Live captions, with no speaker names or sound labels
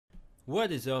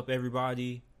What is up,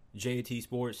 everybody? JT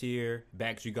Sports here,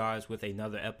 back to you guys with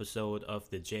another episode of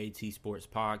the JT Sports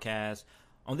Podcast.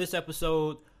 On this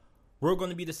episode, we're going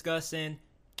to be discussing,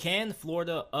 can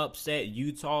Florida upset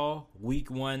Utah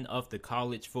week 1 of the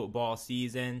college football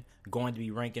season? Going to be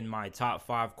ranking my top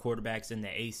 5 quarterbacks in the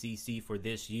ACC for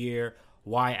this year,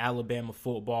 why Alabama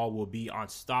football will be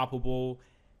unstoppable,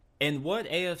 and what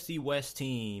AFC West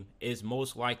team is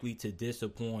most likely to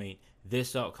disappoint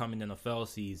this upcoming NFL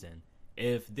season.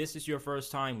 If this is your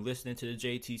first time listening to the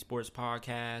JT Sports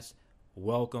Podcast,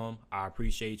 welcome. I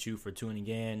appreciate you for tuning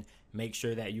in. Make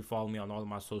sure that you follow me on all of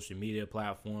my social media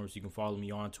platforms. You can follow me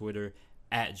on Twitter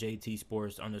at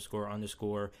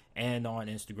JT__, and on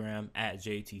Instagram at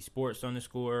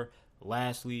JT__.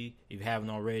 Lastly, if you haven't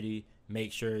already,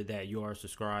 make sure that you are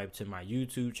subscribed to my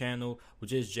YouTube channel,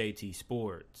 which is JT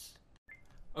Sports.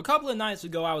 A couple of nights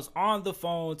ago, I was on the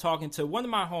phone talking to one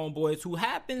of my homeboys who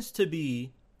happens to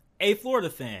be a Florida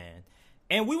fan,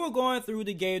 and we were going through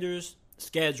the Gators'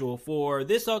 schedule for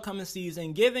this upcoming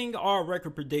season, giving our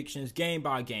record predictions game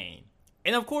by game.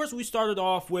 And of course, we started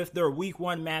off with their week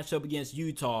 1 matchup against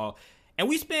Utah, and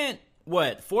we spent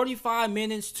 45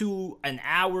 minutes to an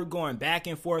hour going back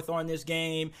and forth on this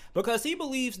game because he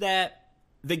believes that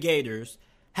the Gators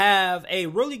have a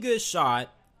really good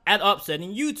shot at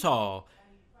upsetting Utah.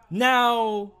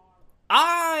 Now,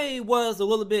 I was a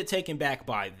little bit taken back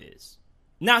by this.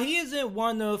 Now, he isn't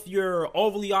one of your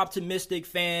overly optimistic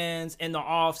fans in the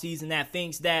offseason that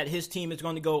thinks that his team is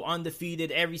going to go undefeated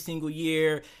every single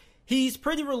year. He's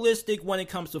pretty realistic when it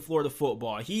comes to Florida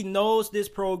football. He knows this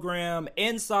program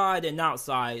inside and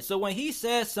outside. So when he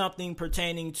says something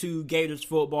pertaining to Gators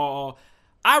football,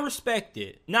 I respect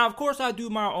it. Now, of course, I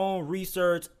do my own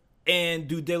research and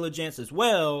due diligence as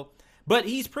well, but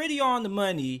he's pretty on the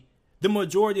money the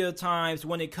majority of the times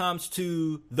when it comes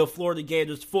to the Florida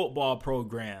Gators football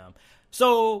program.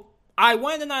 So I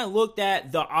went and I looked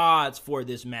at the odds for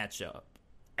this matchup.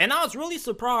 And I was really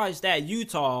surprised that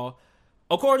Utah,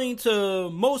 according to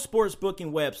most sports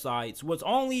booking websites, was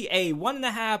only a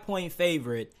 1.5 point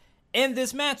favorite in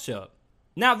this matchup.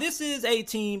 Now, this is a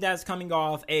team that's coming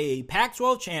off a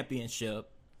Pac-12 championship,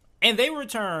 and they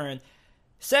returned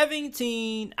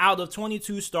 17 out of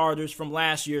 22 starters from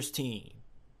last year's team.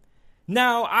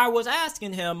 Now, I was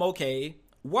asking him, okay,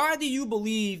 why do you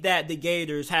believe that the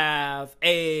Gators have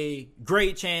a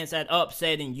great chance at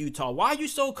upsetting Utah? Why are you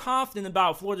so confident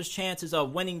about Florida's chances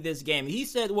of winning this game? He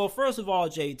said, well, first of all,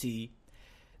 JT,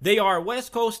 they are a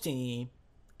West Coast team,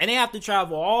 and they have to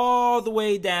travel all the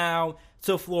way down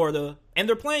to Florida, and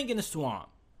they're playing in the swamp.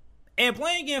 And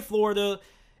playing in Florida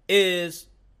is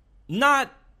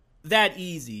not that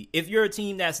easy if you're a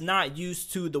team that's not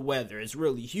used to the weather. It's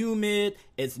really humid,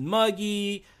 it's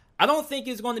muggy. I don't think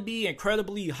it's going to be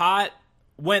incredibly hot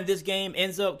when this game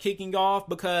ends up kicking off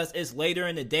because it's later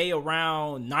in the day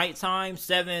around nighttime,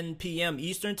 7 p.m.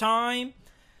 Eastern time.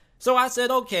 So I said,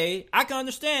 okay, I can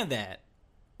understand that.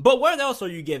 But what else are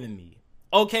you giving me?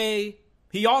 Okay,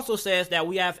 he also says that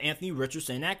we have Anthony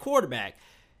Richardson at quarterback.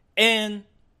 And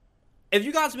if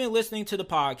you guys have been listening to the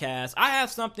podcast, I have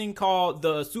something called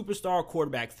the superstar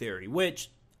quarterback theory,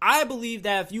 which I believe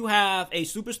that if you have a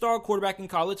superstar quarterback in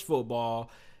college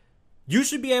football, you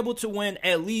should be able to win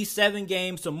at least 7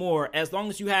 games or more as long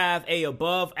as you have a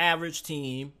above average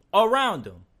team around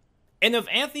him. And if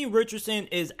Anthony Richardson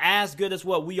is as good as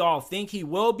what we all think he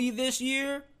will be this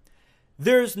year,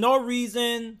 there's no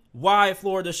reason why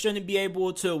Florida shouldn't be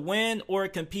able to win or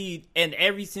compete in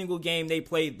every single game they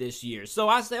played this year. So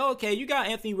I say, okay, you got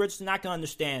Anthony Richardson, I can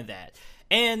understand that.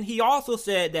 And he also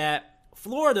said that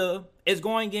Florida is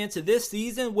going into this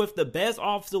season with the best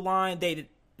offensive line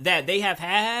that they have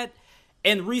had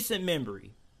in recent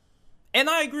memory. And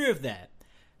I agree with that.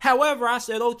 However, I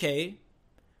said, okay,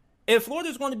 if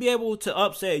Florida's going to be able to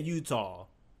upset Utah,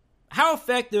 how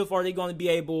effective are they going to be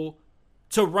able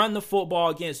to run the football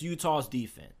against Utah's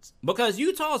defense? Because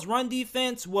Utah's run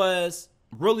defense was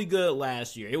really good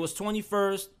last year. It was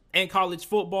 21st in college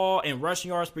football in rushing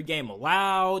yards per game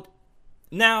allowed.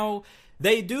 Now,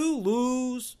 they do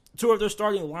lose 2 of their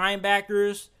starting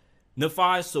linebackers,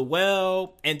 Nafai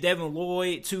Sewell and Devin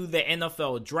Lloyd, to the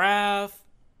NFL draft.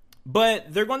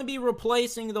 But they're going to be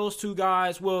replacing those 2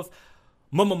 guys with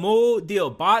Mohamoud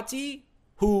Diabate,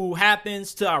 who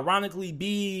happens to ironically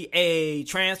be a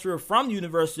transfer from the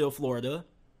University of Florida.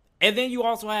 And then you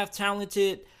also have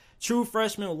talented true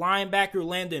freshman linebacker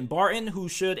Landon Barton, who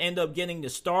should end up getting the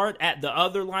start at the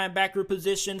other linebacker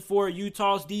position for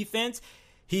Utah's defense.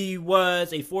 He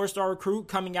was a 4-star recruit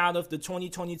coming out of the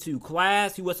 2022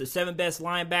 class. He was the 7th best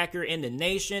linebacker in the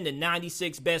nation, the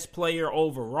 96th best player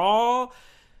overall.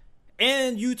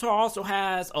 And Utah also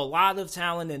has a lot of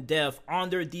talent and depth on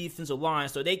their defensive line,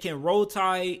 so they can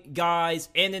rotate guys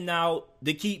in and out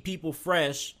to keep people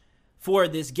fresh for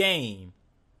this game.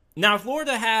 Now,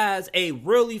 Florida has a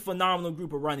really phenomenal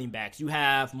group of running backs. You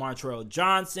have Montrell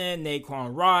Johnson,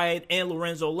 Naquan Wright, and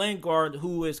Lorenzo Lingard,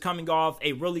 who is coming off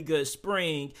a really good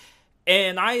spring.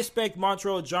 And I expect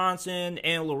Montrell Johnson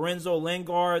and Lorenzo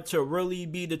Lingard to really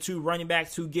be the two running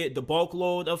backs who get the bulk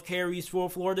load of carries for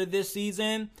Florida this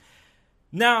season.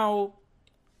 Now,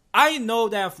 I know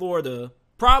that Florida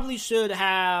probably should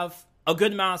have a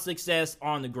good amount of success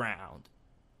on the ground.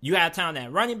 You have talent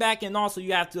at running back, and also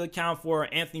you have to account for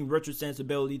Anthony Richardson's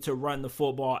ability to run the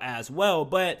football as well.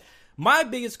 But my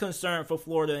biggest concern for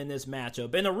Florida in this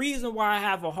matchup, and the reason why I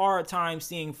have a hard time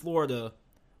seeing Florida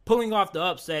pulling off the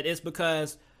upset, is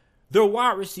because they're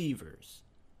wide receivers.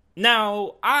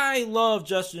 Now, I love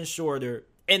Justin Shorter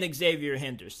and Xavier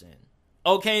Henderson.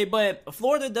 Okay, but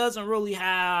Florida doesn't really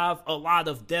have a lot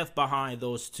of depth behind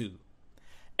those two.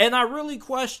 And I really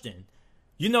question,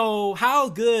 how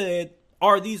good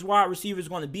are these wide receivers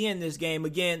going to be in this game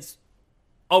against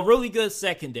a really good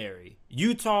secondary?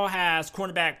 Utah has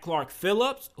cornerback Clark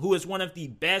Phillips, who is one of the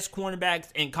best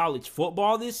cornerbacks in college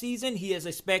football this season. He is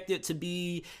expected to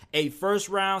be a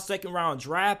first-round, second-round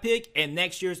draft pick in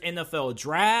next year's NFL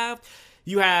draft.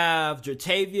 You have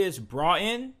Jatavius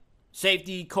Broughton,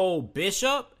 safety Cole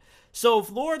Bishop. So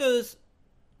Florida's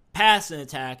passing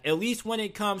attack, at least when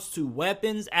it comes to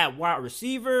weapons at wide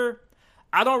receiver,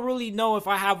 I don't really know if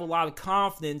I have a lot of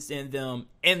confidence in them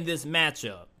in this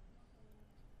matchup.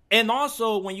 And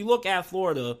also, when you look at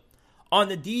Florida, on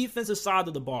the defensive side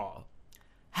of the ball,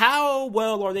 how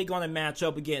well are they going to match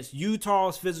up against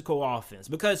Utah's physical offense?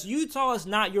 Because Utah is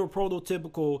not your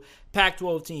prototypical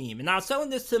Pac-12 team. And I was telling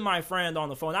this to my friend on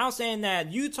the phone. I was saying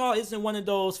that Utah isn't one of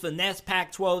those finesse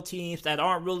Pac-12 teams that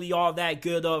aren't really all that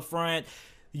good up front.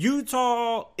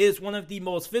 Utah is one of the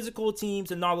most physical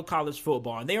teams in all of college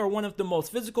football. And they are one of the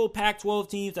most physical Pac-12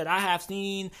 teams that I have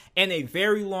seen in a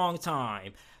very long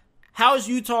time. How is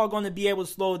Utah going to be able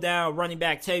to slow down running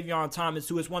back Tavion Thomas,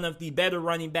 who is one of the better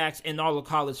running backs in all of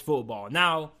college football?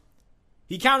 Now,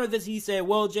 he countered this. He said,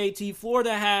 well, JT,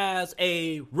 Florida has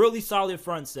a really solid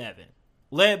front seven,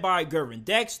 led by Gervin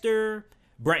Dexter,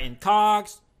 Brenton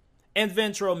Cox, and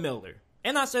Ventrell Miller.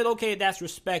 And I said, okay, that's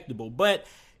respectable. But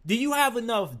do you have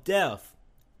enough depth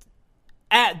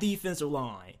at defensive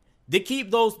line to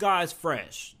keep those guys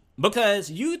fresh? Because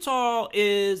Utah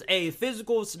is a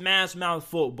physical smash mouth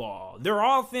football. Their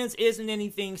offense isn't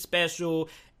anything special.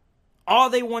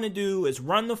 All they want to do is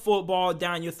run the football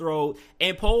down your throat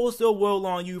and impose their will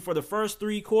on you for the first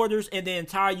 3 quarters and then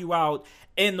tire you out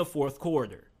in the 4th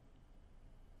quarter.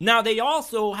 Now, they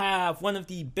also have one of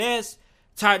the best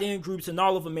tight end groups in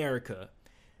all of America.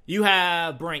 You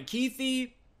have Brant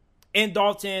Kuithe and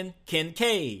Dalton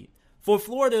Kincaid. For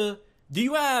Florida, do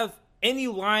you have any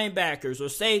linebackers or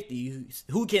safeties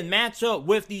who can match up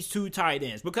with these two tight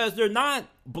ends? Because they're not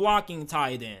blocking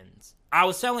tight ends. I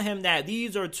was telling him that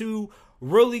these are two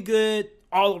really good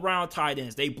all-around tight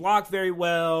ends. They block very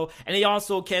well, and they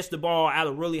also catch the ball at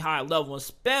a really high level,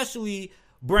 especially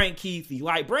Brant Kuithe.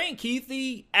 Like, Brant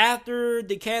Kuithe, after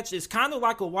the catch, is kind of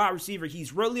like a wide receiver.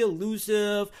 He's really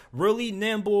elusive, really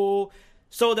nimble.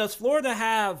 So does Florida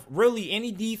have really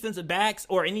any defensive backs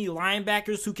or any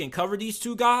linebackers who can cover these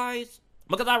two guys?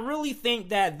 Because I really think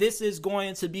that this is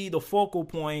going to be the focal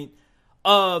point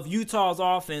of Utah's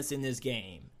offense in this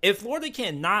game. If Florida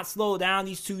cannot slow down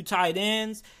these two tight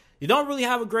ends, you don't really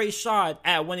have a great shot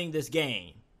at winning this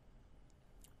game.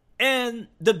 And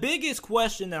the biggest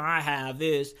question that I have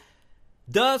is,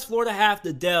 does Florida have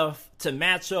the depth to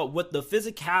match up with the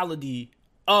physicality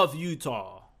of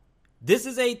Utah? This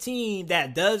is a team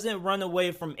that doesn't run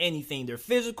away from anything. They're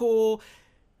physical.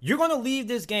 You're going to leave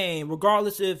this game,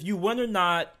 regardless if you win or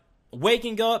not,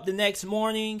 waking up the next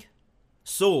morning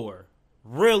sore,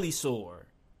 really sore.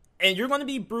 And you're going to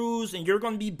be bruised and you're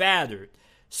going to be battered.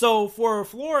 So for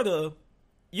Florida,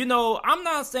 I'm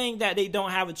not saying that they don't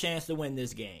have a chance to win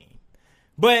this game.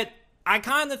 But I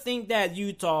kind of think that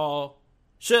Utah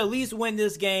should at least win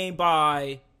this game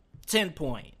by 10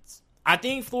 points. I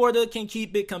think Florida can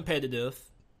keep it competitive,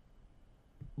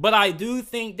 but I do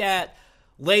think that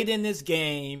late in this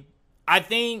game, I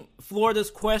think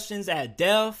Florida's questions at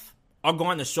depth are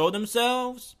going to show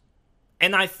themselves,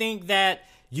 and I think that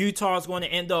Utah is going to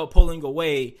end up pulling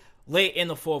away late in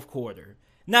the 4th quarter.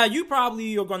 Now, you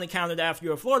probably are going to counter that if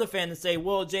you're a Florida fan and say,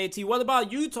 well, JT, what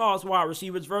about Utah's wide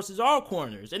receivers versus our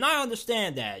corners? And I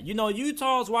understand that.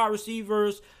 Utah's wide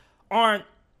receivers aren't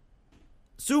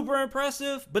super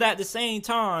impressive, but at the same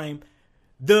time,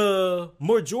 the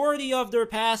majority of their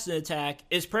passing attack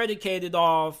is predicated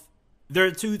off their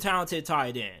two talented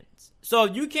tight ends. So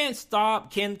if you can't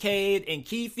stop Kincaid and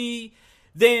Kuithe,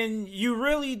 then you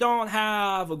really don't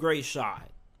have a great shot.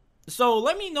 So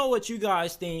let me know what you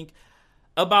guys think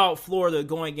about Florida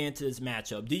going into this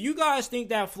matchup. Do you guys think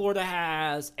that Florida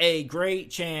has a great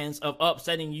chance of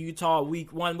upsetting Utah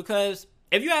week 1? Because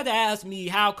if you had to ask me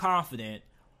how confident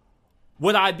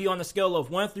would I be on a scale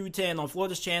of 1 through 10 on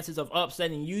Florida's chances of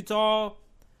upsetting Utah,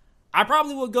 I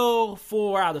probably would go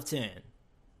 4 out of 10.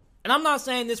 And I'm not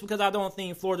saying this because I don't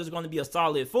think Florida's going to be a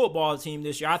solid football team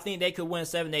this year. I think they could win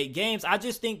 7-8 games. I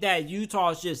just think that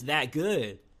Utah is just that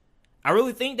good. I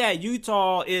really think that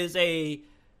Utah is a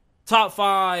top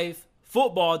 5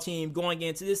 football team going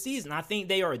into this season. I think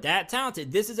they are that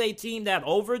talented. This is a team that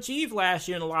overachieved last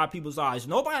year in a lot of people's eyes.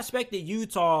 Nobody expected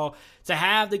Utah to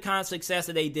have the kind of success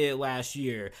that they did last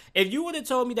year. If you would have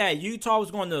told me that Utah was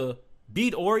going to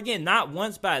beat Oregon not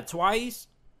once but twice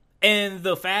in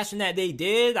the fashion that they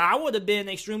did, I would have been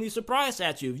extremely surprised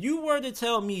at you. If you were to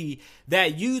tell me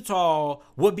that Utah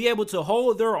would be able to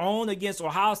hold their own against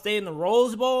Ohio State in the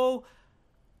Rose Bowl,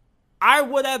 I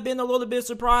would have been a little bit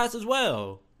surprised as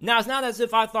well. Now, it's not as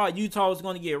if I thought Utah was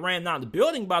going to get ran out of the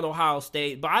building by Ohio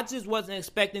State, but I just wasn't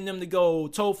expecting them to go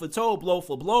toe for toe, blow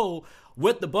for blow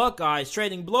with the Buckeyes,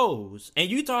 trading blows. And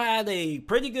Utah had a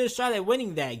pretty good shot at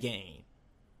winning that game.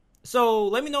 So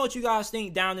let me know what you guys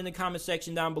think down in the comment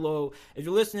section down below if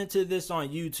you're listening to this on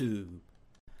YouTube.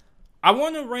 I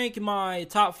want to rank my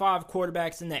top 5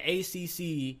 quarterbacks in the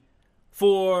ACC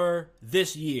for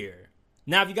this year.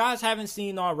 Now, if you guys haven't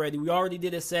seen already, we already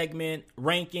did a segment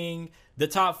ranking the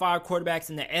top 5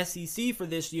 quarterbacks in the SEC for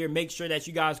this year. Make sure that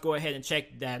you guys go ahead and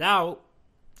check that out.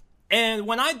 And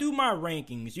when I do my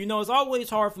rankings, it's always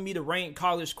hard for me to rank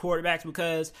college quarterbacks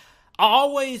because I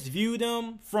always view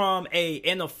them from a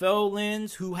NFL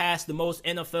lens, who has the most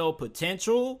NFL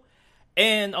potential.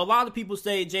 And a lot of people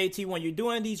say, JT, when you're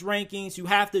doing these rankings, you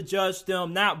have to judge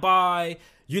them not by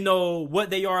what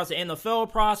they are as an NFL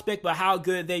prospect, but how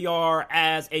good they are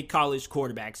as a college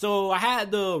quarterback. So I had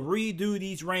to redo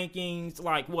these rankings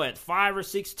 5 or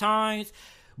 6 times.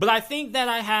 But I think that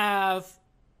I have,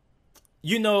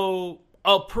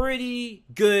 a pretty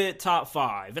good top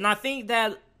 5. And I think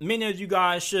that many of you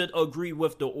guys should agree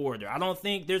with the order. I don't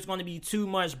think there's going to be too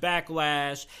much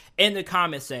backlash in the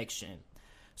comment section.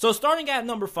 So starting at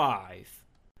number 5,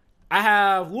 I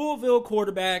have Louisville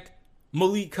quarterback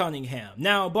Malik Cunningham.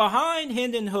 Now, behind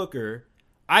Hendon Hooker,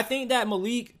 I think that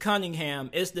Malik Cunningham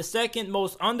is the second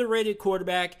most underrated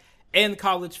quarterback in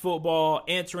college football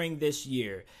entering this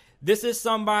year. This is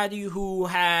somebody who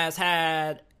has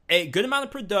had a good amount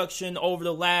of production over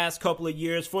the last couple of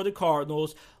years for the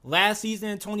Cardinals. Last season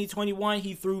in 2021,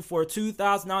 he threw for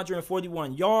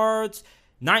 2,941 yards,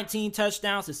 19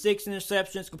 touchdowns and 6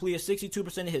 interceptions, completed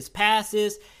 62% of his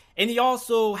passes. And he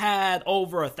also had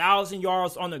over 1,000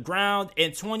 yards on the ground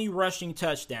and 20 rushing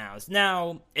touchdowns.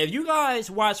 Now, if you guys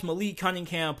watch Malik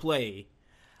Cunningham play,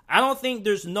 I don't think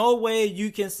there's no way you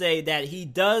can say that he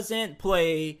doesn't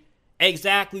play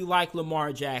exactly like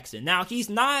Lamar Jackson. Now, he's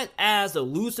not as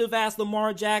elusive as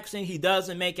Lamar Jackson. He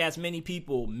doesn't make as many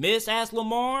people miss as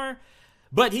Lamar.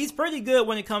 But he's pretty good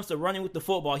when it comes to running with the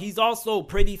football. He's also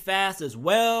pretty fast as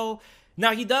well.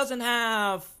 Now, he doesn't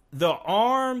have the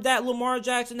arm that Lamar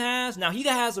Jackson has. Now, he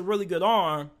has a really good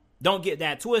arm. Don't get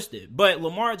that twisted. But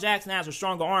Lamar Jackson has a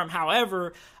stronger arm.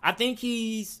 However, I think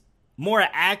he's more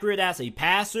accurate as a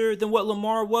passer than what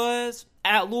Lamar was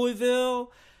at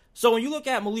Louisville. So when you look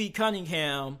at Malik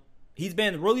Cunningham, he's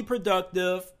been really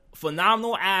productive,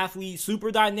 phenomenal athlete,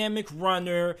 super dynamic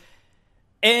runner.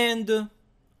 And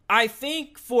I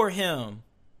think for him,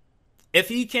 if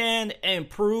he can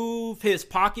improve his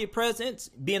pocket presence,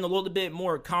 being a little bit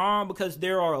more calm, because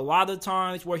there are a lot of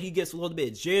times where he gets a little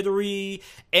bit jittery,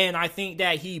 and I think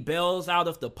that he bails out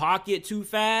of the pocket too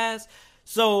fast.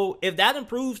 So if that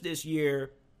improves this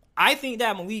year, I think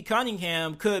that Malik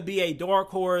Cunningham could be a dark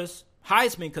horse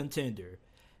Heisman contender.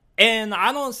 And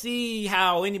I don't see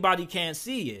how anybody can't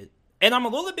see it. And I'm a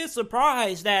little bit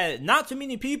surprised that not too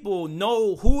many people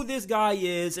know who this guy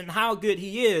is and how good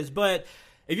he is. But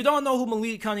if you don't know who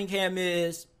Malik Cunningham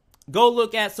is, go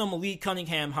look at some Malik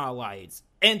Cunningham highlights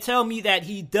and tell me that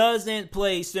he doesn't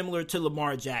play similar to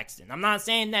Lamar Jackson. I'm not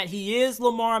saying that he is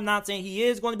Lamar. I'm not saying he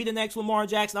is going to be the next Lamar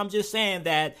Jackson. I'm just saying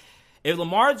that if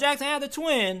Lamar Jackson had a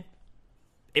twin,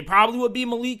 it probably would be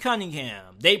Malik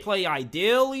Cunningham. They play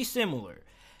ideally similar.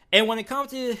 And when it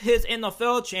comes to his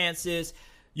NFL chances,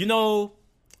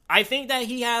 I think that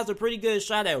he has a pretty good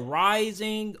shot at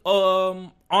rising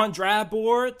on draft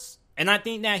boards. And I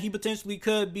think that he potentially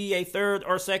could be a third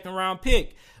or second round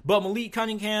pick. But Malik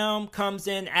Cunningham comes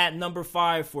in at number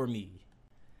 5 for me.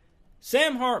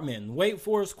 Sam Hartman, Wake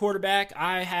Forest quarterback,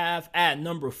 I have at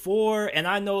number 4. And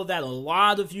I know that a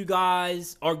lot of you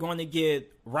guys are going to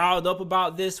get riled up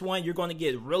about this one. You're going to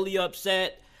get really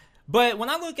upset. But when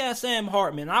I look at Sam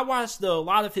Hartman, I watched a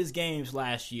lot of his games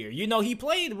last year. You know, he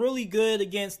played really good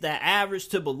against the average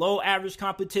to below average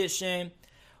competition.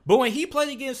 But when he played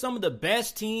against some of the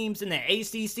best teams in the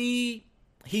ACC,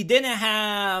 he didn't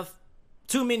have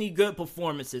too many good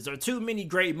performances or too many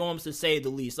great moments, to say the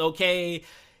least. Okay,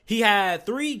 he had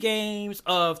 3 games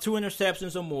of 2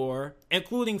 interceptions or more,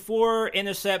 including 4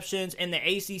 interceptions in the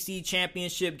ACC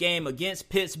championship game against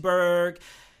Pittsburgh.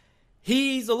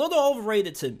 He's a little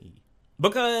overrated to me.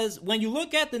 Because when you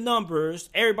look at the numbers,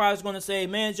 everybody's going to say,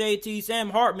 man, JT, Sam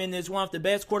Hartman is one of the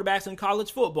best quarterbacks in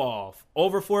college football.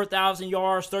 Over 4,000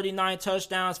 yards, 39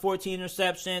 touchdowns, 14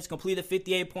 interceptions, completed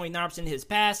 58.9% of his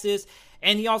passes,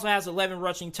 and he also has 11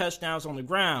 rushing touchdowns on the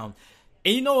ground.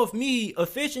 And you know, with me,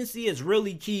 efficiency is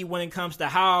really key when it comes to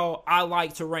how I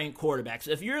like to rank quarterbacks.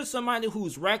 If you're somebody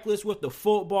who's reckless with the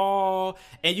football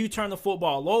and you turn the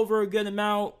football over a good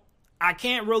amount, I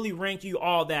can't really rank you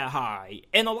all that high.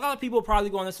 And a lot of people are probably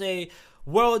going to say,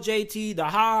 well, JT, the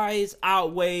highs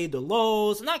outweigh the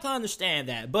lows. And I can understand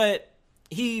that. But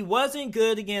he wasn't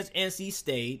good against NC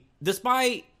State.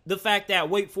 Despite the fact that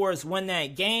Wake Forest won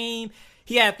that game,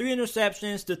 he had 3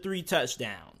 interceptions to 3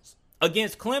 touchdowns.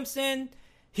 Against Clemson,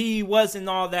 he wasn't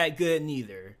all that good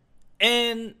neither.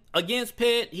 And against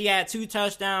Pitt, he had 2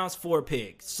 touchdowns, 4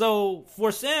 picks. So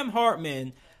for Sam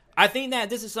Hartman, I think that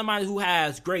this is somebody who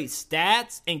has great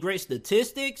stats and great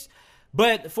statistics,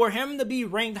 but for him to be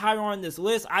ranked higher on this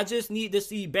list, I just need to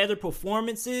see better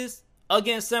performances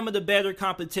against some of the better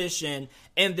competition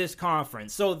in this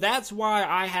conference. So that's why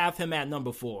I have him at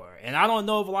number 4. And I don't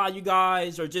know if a lot of you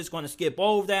guys are just going to skip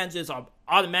over that and just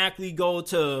automatically go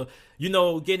to,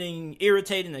 getting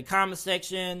irritated in the comment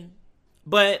section,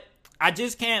 but I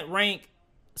just can't rank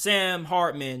Sam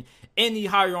Hartman any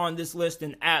higher on this list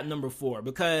than at number 4,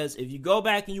 because if you go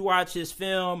back and you watch his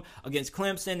film against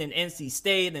Clemson and NC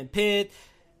State and Pitt,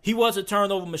 he was a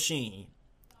turnover machine.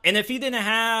 And if he didn't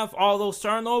have all those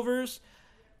turnovers,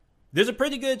 there's a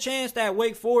pretty good chance that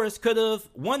Wake Forest could have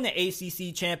won the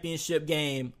ACC championship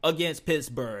game against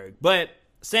Pittsburgh. But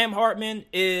Sam Hartman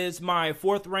is my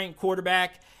 4th ranked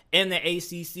quarterback in the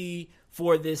ACC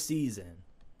for this season.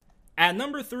 At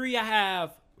number 3, I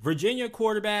have Virginia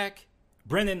quarterback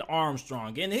Brennan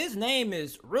Armstrong. And his name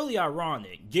is really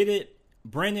ironic. Get it?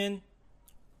 Brennan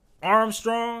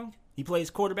Armstrong. He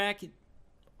plays quarterback.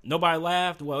 Nobody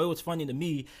laughed. Well, it was funny to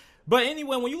me. But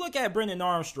anyway, when you look at Brennan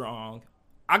Armstrong,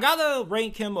 I gotta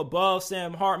rank him above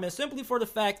Sam Hartman simply for the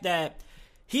fact that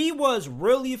he was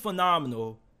really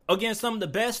phenomenal against some of the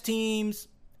best teams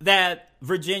that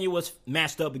Virginia was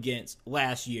matched up against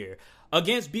last year.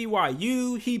 Against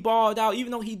BYU, he balled out.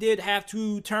 Even though he did have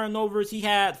 2 turnovers, he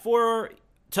had 4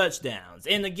 touchdowns.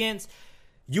 And against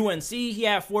UNC, he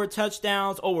had 4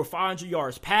 touchdowns, over 500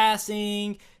 yards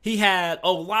passing. He had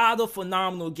a lot of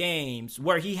phenomenal games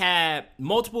where he had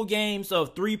multiple games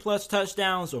of 3+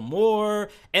 touchdowns or more,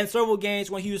 and several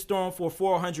games when he was throwing for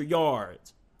 400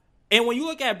 yards. And when you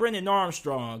look at Brennan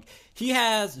Armstrong, he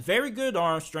has very good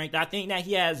arm strength. I think that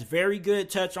he has very good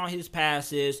touch on his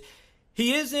passes.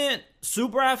 He isn't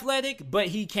super athletic, but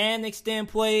he can extend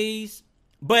plays.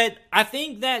 But I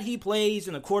think that he plays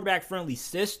in a quarterback-friendly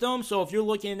system. So if you're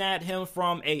looking at him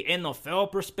from a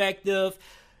NFL perspective,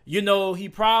 he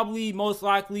probably most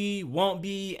likely won't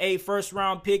be a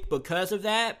first-round pick because of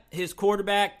that. His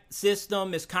quarterback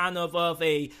system is kind of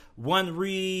a one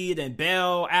read and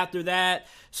bail after that.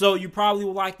 So you probably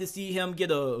would like to see him get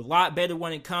a lot better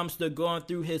when it comes to going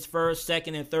through his first,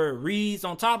 second, and third reads.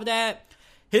 On top of that,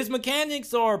 his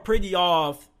mechanics are pretty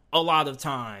off a lot of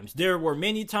times. There were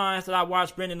many times that I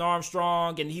watched Brennan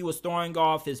Armstrong and he was throwing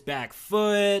off his back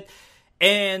foot.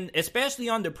 And especially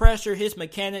under pressure, his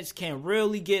mechanics can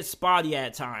really get spotty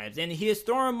at times. And his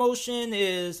throwing motion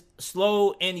is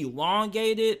slow and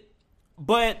elongated.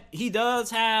 But he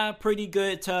does have pretty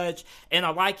good touch, and I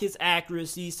like his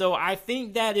accuracy. So I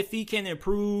think that if he can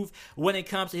improve when it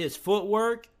comes to his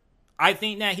footwork, I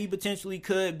think that he potentially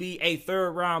could be a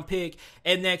 3rd-round pick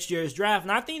in next year's draft.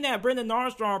 And I think that Brennan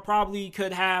Armstrong probably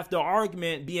could have the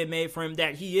argument being made for him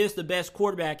that he is the best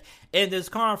quarterback in this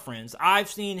conference. I've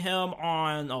seen him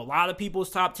on a lot of people's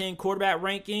top 10 quarterback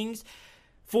rankings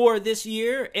for this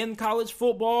year in college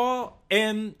football.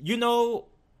 And,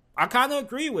 I kind of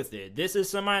agree with it. This is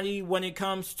somebody, when it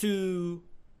comes to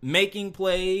making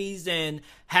plays and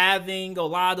having a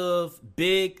lot of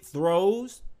big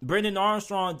throws, Brennan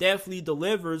Armstrong definitely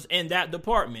delivers in that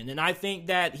department. And I think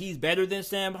that he's better than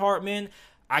Sam Hartman.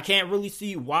 I can't really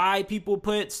see why people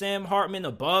put Sam Hartman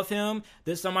above him.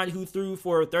 There's somebody who threw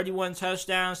for 31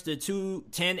 touchdowns to 10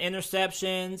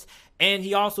 interceptions, and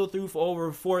he also threw for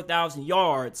over 4,000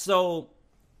 yards. So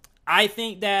I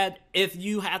think that if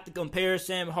you have to compare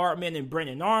Sam Hartman and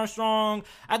Brennan Armstrong,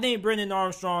 I think Brennan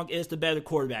Armstrong is the better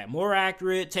quarterback. More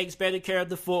accurate, takes better care of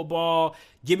the football.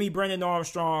 Give me Brennan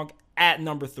Armstrong at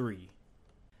number 3.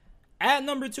 At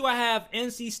number 2, I have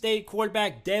NC State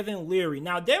quarterback Devin Leary.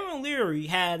 Now, Devin Leary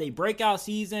had a breakout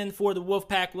season for the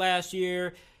Wolfpack last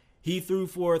year. He threw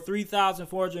for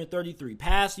 3,433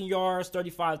 passing yards,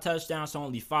 35 touchdowns,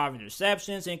 only 5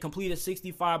 interceptions, and completed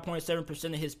 65.7%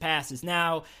 of his passes.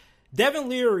 Now, Devin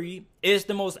Leary is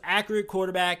the most accurate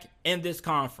quarterback in this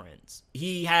conference.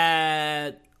 He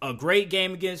had a great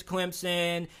game against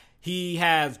Clemson. He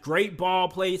has great ball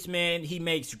placement. He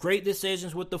makes great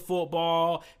decisions with the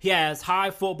football. He has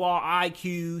high football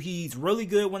IQ. He's really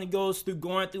good when it goes through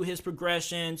going through his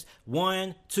progressions.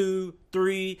 1, 2,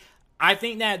 3. I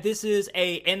think that this is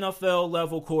a NFL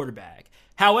level quarterback.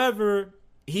 However,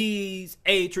 he's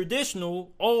a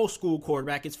traditional old school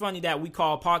quarterback. It's funny that we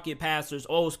call pocket passers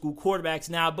old school quarterbacks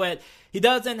now, but he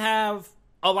doesn't have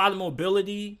a lot of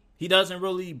mobility. He doesn't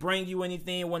really bring you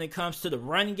anything when it comes to the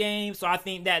run game. So I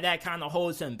think that kind of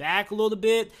holds him back a little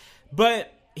bit.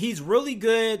 But he's really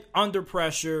good under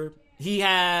pressure. He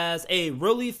has a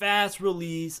really fast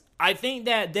release. I think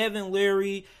that Devin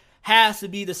Leary has to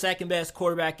be the second best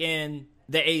quarterback in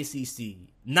the ACC.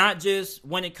 Not just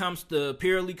when it comes to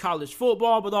purely college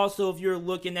football, but also if you're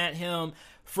looking at him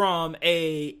from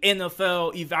a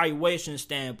NFL evaluation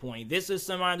standpoint. This is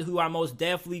somebody who I most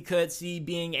definitely could see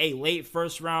being a late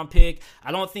first round pick.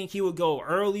 I don't think he would go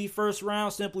early first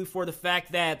round simply for the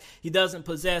fact that he doesn't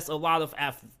possess a lot of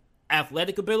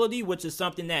athletic ability, which is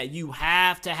something that you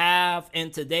have to have in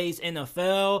today's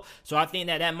NFL. So I think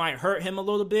that might hurt him a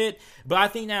little bit. But I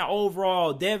think that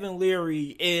overall, Devin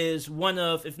Leary is one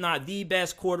of, if not the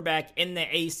best quarterback in the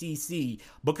ACC,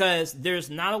 because there's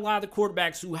not a lot of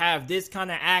quarterbacks who have this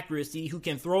kind of accuracy, who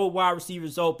can throw wide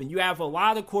receivers open. You have a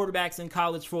lot of quarterbacks in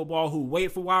college football who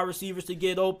wait for wide receivers to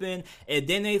get open and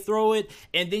then they throw it.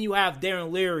 And then you have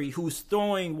Devin Leary who's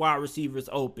throwing wide receivers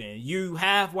open. You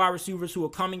have wide receivers who are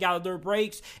coming out of their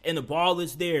breaks and the ball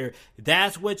is there.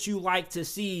 That's what you like to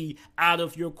see out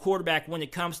of your quarterback when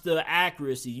it comes to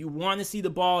accuracy. You want to see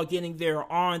the ball getting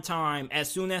there on time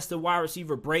as soon as the wide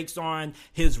receiver breaks on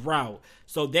his route.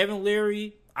 So Devin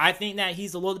Leary, I think that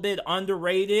he's a little bit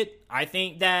underrated. I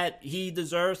think that he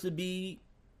deserves to be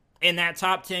in that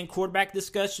top 10 quarterback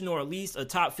discussion, or at least a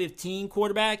top 15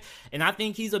 quarterback. And I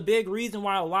think he's a big reason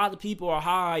why a lot of people are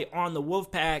high on the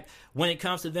Wolfpack when it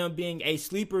comes to them being a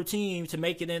sleeper team to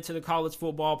make it into the college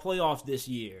football playoffs this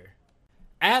year.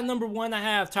 At number 1, I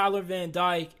have Tyler Van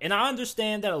Dyke, and I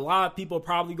understand that a lot of people are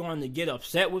probably going to get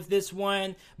upset with this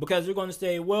one because they're going to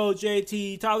say, well,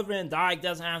 JT, Tyler Van Dyke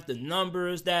doesn't have the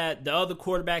numbers that the other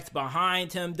quarterbacks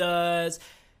behind him does.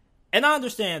 And I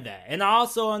understand that. And I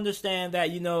also understand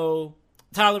that,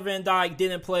 Tyler Van Dyke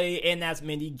didn't play in as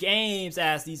many games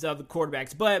as these other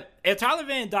quarterbacks. But if Tyler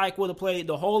Van Dyke would have played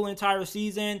the whole entire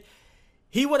season,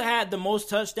 he would have had the most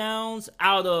touchdowns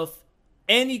out of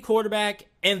any quarterback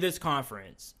in this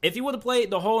conference. If he would have played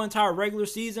the whole entire regular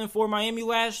season for Miami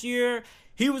last year,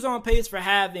 he was on pace for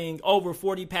having over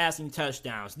 40 passing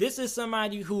touchdowns. This is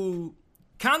somebody who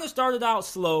kind of started out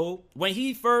slow. When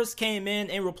he first came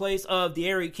in replace of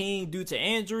D'Eriq King due to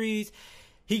injuries,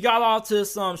 he got off to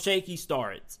some shaky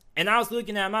starts. And I was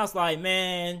looking at him, I was like,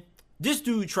 man, this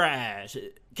dude trash.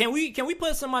 Can we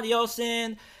put somebody else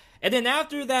in? And then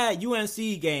after that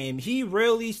UNC game, he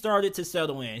really started to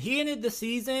settle in. He ended the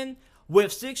season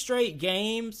with 6 straight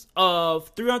games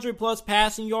of 300-plus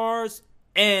passing yards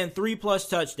and 3+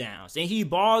 touchdowns. And he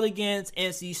balled against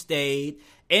NC State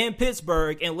and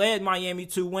Pittsburgh and led Miami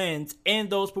to wins in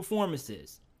those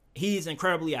performances. He's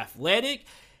incredibly athletic.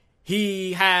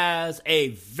 He has a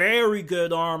very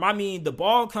good arm. I mean, the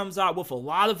ball comes out with a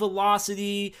lot of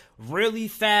velocity, really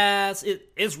fast.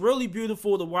 It's really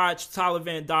beautiful to watch Tyler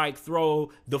Van Dyke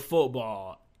throw the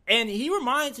football. And he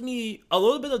reminds me a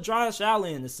little bit of Josh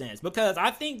Allen in a sense, because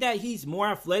I think that he's more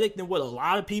athletic than what a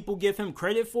lot of people give him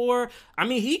credit for. I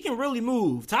mean, he can really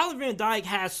move. Tyler Van Dyke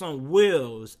has some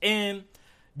wheels. And,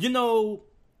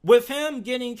 with him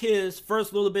getting his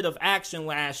first little bit of action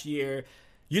last year,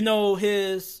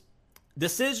 his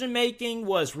decision making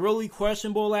was really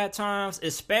questionable at times,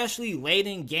 especially late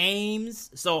in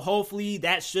games. So hopefully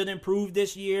that should improve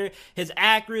this year. His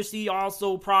accuracy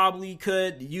also probably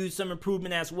could use some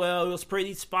improvement as well. It was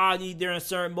pretty spotty during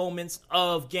certain moments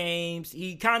of games.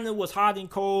 He kind of was hot and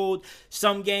cold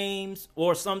some games,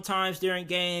 or sometimes during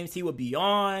games he would be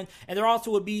on, and there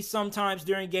also would be sometimes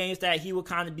during games that he would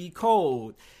kind of be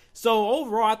cold. So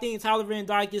overall, I think Tyler Van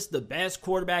Dyke is the best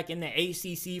quarterback in the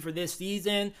ACC for this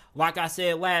season. Like I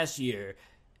said last year,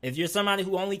 if you're somebody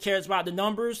who only cares about the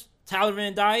numbers, Tyler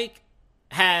Van Dyke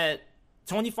had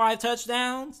 25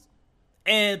 touchdowns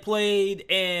and played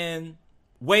in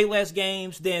way less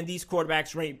games than these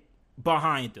quarterbacks right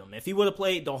behind him. If he would have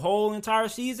played the whole entire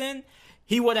season,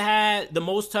 he would have had the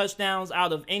most touchdowns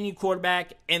out of any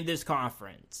quarterback in this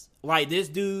conference. Like, this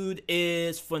dude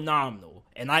is phenomenal.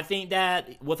 And I think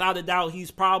that, without a doubt,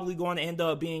 he's probably going to end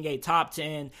up being a top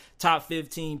 10, top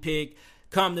 15 pick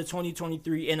come the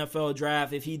 2023 NFL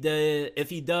draft if he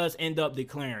does end up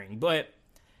declaring. But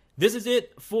this is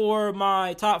it for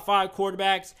my top 5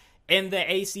 quarterbacks in the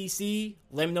ACC.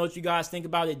 Let me know what you guys think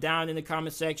about it down in the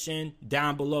comment section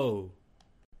down below.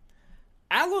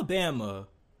 Alabama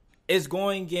is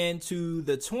going into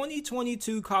the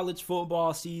 2022 college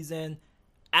football season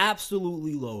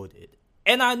absolutely loaded.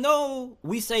 And I know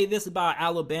we say this about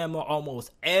Alabama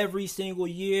almost every single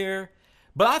year,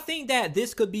 but I think that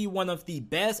this could be one of the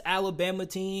best Alabama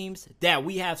teams that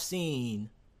we have seen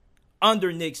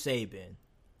under Nick Saban.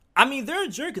 I mean, they're a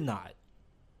juggernaut.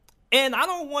 And I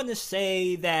don't want to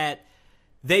say that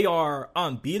they are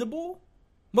unbeatable,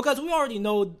 because we already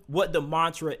know what the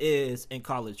mantra is in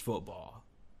college football.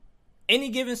 Any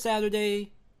given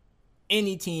Saturday,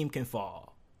 any team can fall.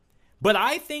 But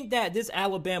I think that this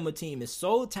Alabama team is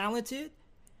so talented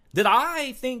that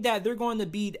I think that they're going to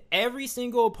beat every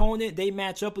single opponent they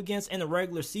match up against in the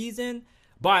regular season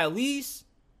by at least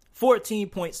 14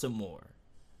 points or more.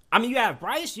 I mean, you have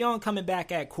Bryce Young coming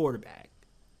back at quarterback.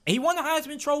 He won the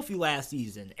Heisman Trophy last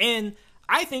season, and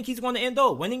I think he's going to end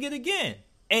up winning it again.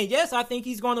 And yes, I think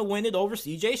he's going to win it over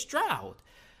C.J. Stroud.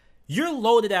 You're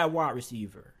loaded at wide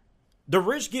receiver. The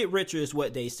rich get richer is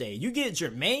what they say. You get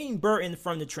Jermaine Burton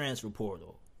from the transfer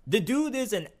portal. The dude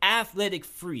is an athletic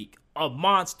freak, a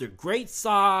monster, great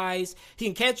size. He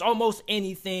can catch almost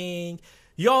anything.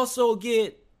 You also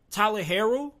get Tyler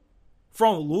Harrell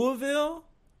from Louisville.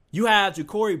 You have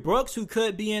Ja'Cory Brooks, who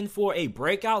could be in for a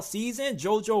breakout season.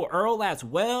 JoJo Earl as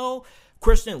well.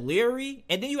 Christian Leary.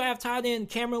 And then you have tight end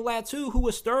Cameron Latu, who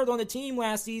was third on the team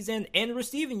last season in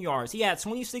receiving yards. He had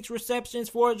 26 receptions,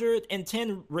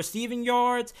 410 receiving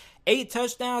yards, 8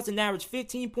 touchdowns, and averaged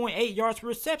 15.8 yards per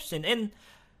reception. And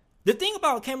the thing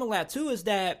about Cameron Latu is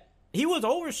that he was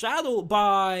overshadowed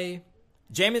by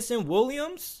Jameson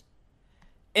Williams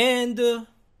and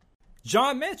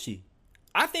John Mechie.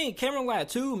 I think Cameron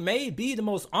Latu may be the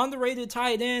most underrated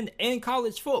tight end in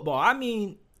college football. I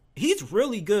mean, he's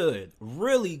really good,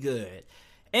 really good.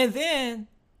 And then,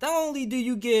 not only do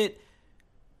you get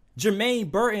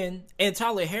Jermaine Burton and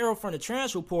Tyler Harrell from the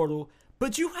transfer portal,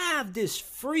 but you have this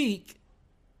freak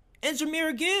in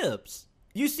Jahmyr Gibbs.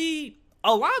 You see,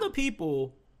 a lot of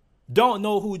people don't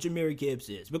know who Jahmyr Gibbs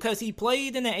is because he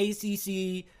played in the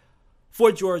ACC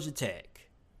for Georgia Tech.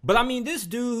 But I mean, this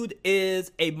dude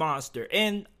is a monster.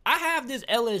 And I have this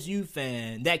LSU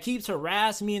fan that keeps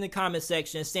harassing me in the comment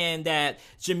section saying that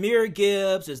Jahmyr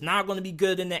Gibbs is not going to be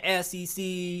good in the SEC.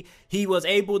 He was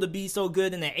able to be so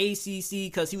good in the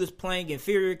ACC because he was playing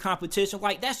inferior competition.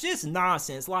 Like, that's just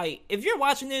nonsense. Like, if you're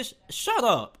watching this, shut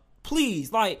up.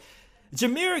 Please. Like,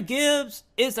 Jahmyr Gibbs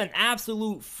is an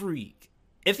absolute freak.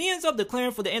 If he ends up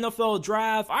declaring for the NFL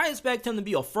draft, I expect him to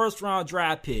be a first-round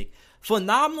draft pick.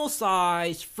 Phenomenal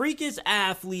size, freakish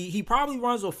athlete. He probably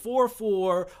runs a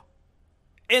 4.4.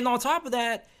 And on top of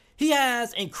that, he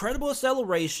has incredible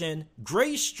acceleration,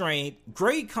 great strength,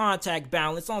 great contact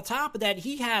balance. On top of that,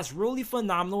 he has really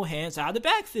phenomenal hands out of the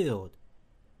backfield.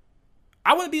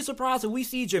 I wouldn't be surprised if we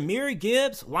see Jahmyr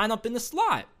Gibbs line up in the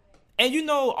slot. And you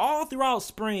know, all throughout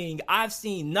spring, I've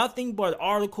seen nothing but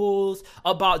articles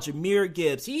about Jahmyr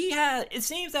Gibbs. It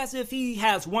seems as if he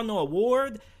has won an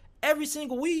award every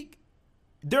single week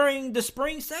during the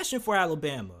spring session for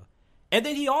Alabama. And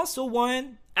then he also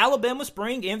won Alabama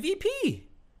Spring MVP.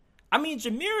 I mean,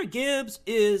 Jahmyr Gibbs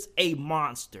is a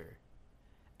monster.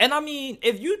 And I mean,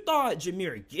 if you thought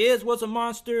Jahmyr Gibbs was a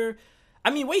monster,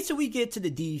 I mean, wait till we get to the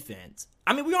defense.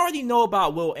 I mean, we already know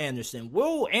about Will Anderson.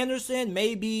 Will Anderson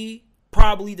may be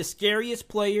probably the scariest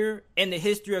player in the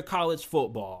history of college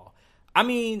football. I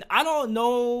mean, I don't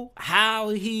know how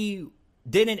he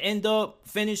didn't end up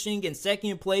finishing in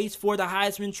second place for the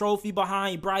Heisman Trophy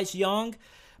behind Bryce Young,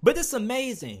 but it's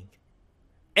amazing.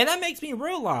 And that makes me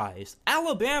realize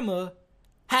Alabama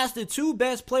has the 2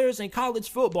 best players in college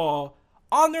football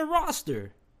on their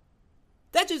roster.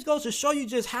 That just goes to show you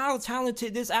just how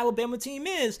talented this Alabama team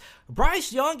is.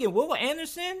 Bryce Young and Will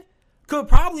Anderson could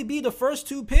probably be the first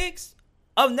 2 picks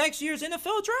of next year's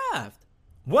NFL draft.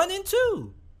 1 and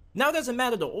 2. Now it doesn't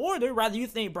matter the order, whether you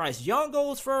think Bryce Young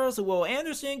goes first or Will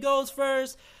Anderson goes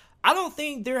first. I don't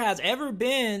think there has ever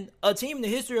been a team in the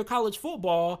history of college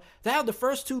football that have the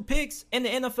first 2 picks in the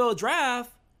NFL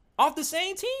draft off the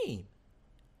same team.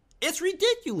 It's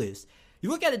ridiculous. You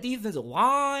look at the defensive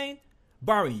line,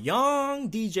 Byron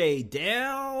Young, DJ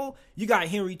Dell. You got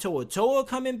Henry To'oTo'o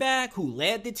coming back, who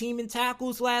led the team in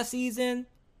tackles last season.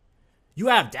 You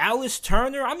have Dallas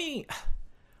Turner. I mean,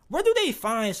 where do they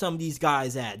find some of these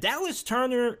guys at? Dallas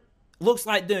Turner looks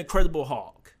like the Incredible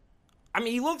Hulk. I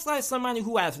mean, he looks like somebody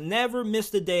who has never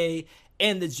missed a day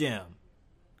in the gym.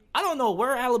 I don't know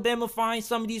where Alabama finds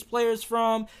some of these players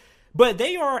from, but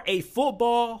they are a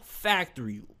football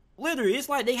factory. Literally, it's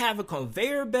like they have a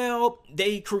conveyor belt.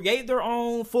 They create their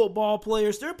own football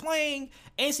players. They're playing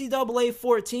NCAA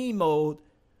 14 mode,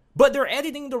 but they're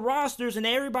editing the rosters, and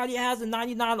everybody has a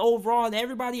 99 overall, and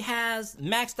everybody has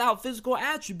maxed out physical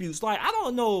attributes. Like, I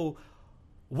don't know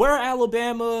where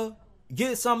Alabama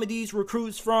gets some of these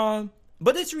recruits from,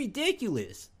 but it's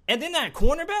ridiculous. And then that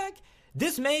cornerback,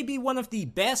 this may be one of the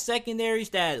best secondaries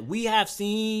that we have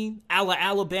seen out of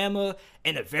Alabama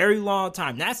in a very long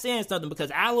time. Not saying something,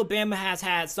 because Alabama has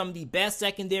had some of the best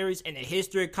secondaries in the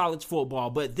history of college football,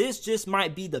 but this just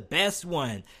might be the best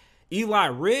one. Eli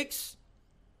Ricks,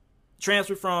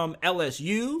 transferred from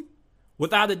LSU,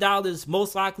 without a doubt is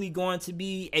most likely going to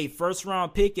be a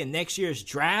first-round pick in next year's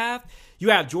draft. You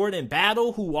have Jordan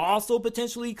Battle, who also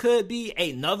potentially could be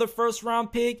another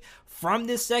first-round pick from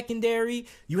this secondary.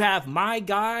 You have my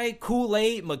guy,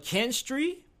 Kool-Aid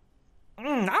McKinstry.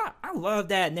 I love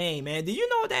that name, man. Do you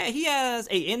know that he has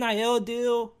a NIL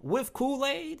deal with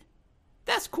Kool-Aid?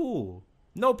 That's cool.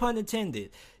 No pun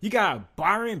intended. You got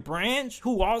Byron Branch,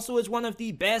 who also is one of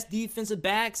the best defensive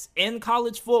backs in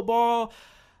college football.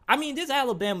 I mean, this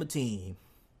Alabama team,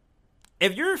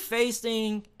 if you're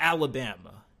facing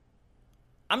Alabama,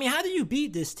 I mean, how do you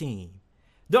beat this team?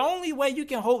 The only way you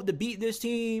can hope to beat this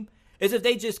team is if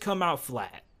they just come out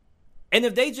flat. And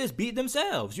if they just beat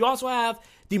themselves. You also have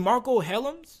DeMarco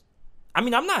Hellams. I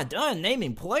mean, I'm not done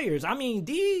naming players. I mean,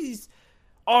 these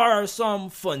are some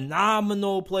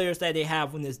phenomenal players that they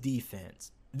have on this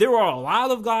defense. There are a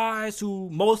lot of guys who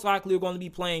most likely are going to be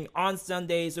playing on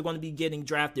Sundays. They're going to be getting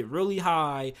drafted really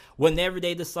high whenever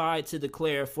they decide to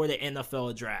declare for the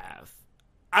NFL draft.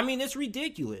 I mean, it's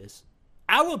ridiculous.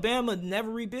 Alabama never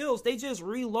rebuilds. They just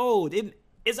reload.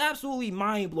 It's absolutely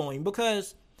mind-blowing,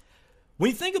 because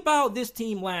when you think about this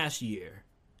team last year,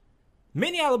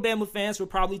 many Alabama fans will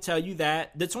probably tell you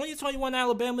that the 2021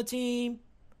 Alabama team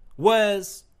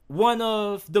was one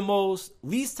of the most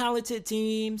least talented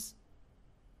teams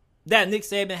that Nick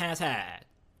Saban has had.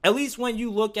 At least when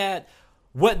you look at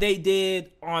what they did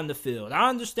on the field. I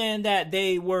understand that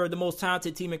they were the most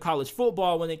talented team in college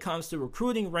football when it comes to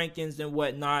recruiting rankings and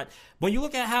whatnot. When you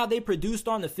look at how they produced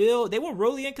on the field, they were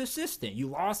really inconsistent. You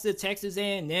lost to Texas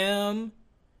A&M.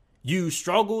 You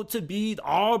struggled to beat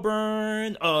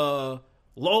Auburn, a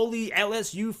lowly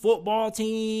LSU football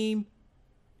team.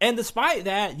 And despite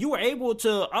that, you were able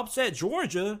to upset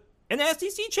Georgia in the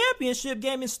SEC championship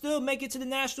game and still make it to the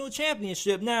national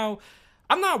championship. Now,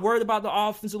 I'm not worried about the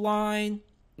offensive line.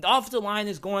 The offensive line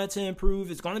is going to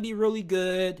improve. It's going to be really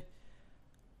good.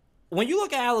 When you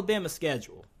look at Alabama's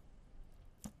schedule,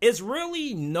 it's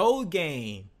really no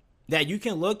game that you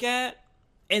can look at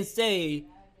and say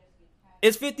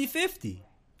it's 50-50.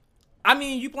 I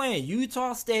mean, you playing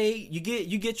Utah State, you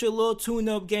get your little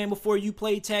tune-up game before you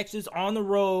play Texas on the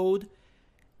road,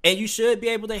 and you should be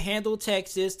able to handle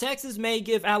Texas. Texas may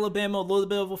give Alabama a little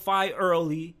bit of a fight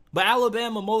early, but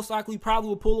Alabama most likely probably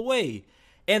will pull away.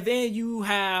 And then you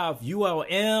have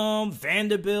ULM,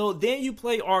 Vanderbilt, then you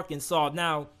play Arkansas.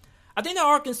 Now, I think the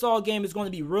Arkansas game is going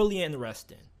to be really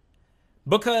interesting,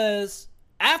 because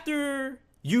after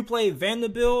you play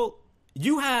Vanderbilt,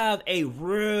 you have a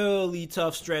really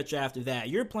tough stretch after that.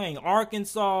 You're playing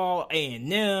Arkansas,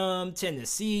 A&M,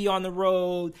 Tennessee on the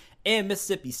road, and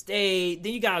Mississippi State.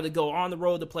 Then you got to go on the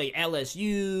road to play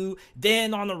LSU.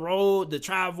 Then on the road to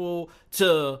travel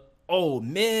to Ole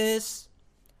Miss.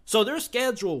 So their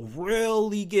schedule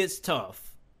really gets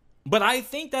tough. But I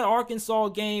think that Arkansas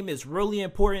game is really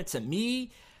important to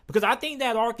me, because I think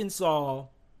that Arkansas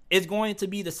is going to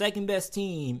be the second best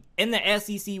team in the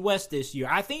SEC West this year.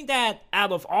 I think that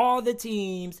out of all the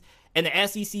teams in the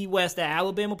SEC West that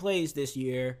Alabama plays this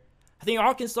year, I think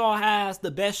Arkansas has the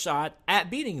best shot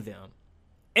at beating them.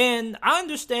 And I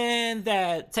understand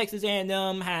that Texas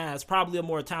A&M has probably a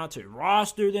more talented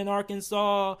roster than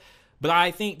Arkansas, but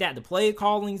I think that the play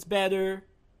calling's better.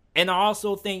 And I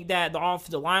also think that the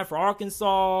offensive line for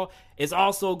Arkansas is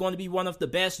also going to be one of the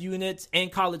best units in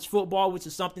college football, which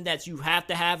is something that you have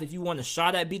to have if you want a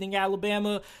shot at beating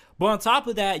Alabama. But on top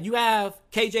of that, you have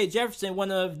KJ Jefferson, one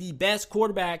of the best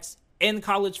quarterbacks in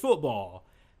college football.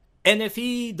 And if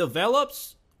he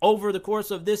develops over the course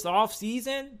of this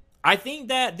offseason, I think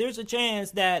that there's a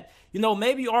chance that,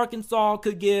 maybe Arkansas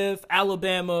could give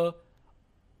Alabama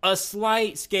a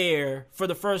slight scare for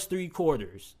the first 3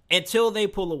 quarters until they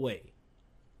pull away.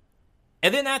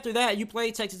 And then after that, you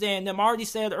play Texas A&M. I already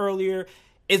said earlier,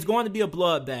 it's going to be a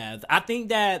bloodbath. I think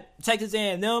that Texas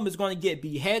A&M is going to get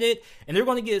beheaded, and they're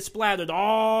going to get splattered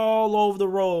all over the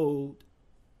road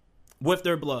with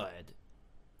their blood.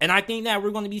 And I think that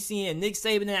we're going to be seeing Nick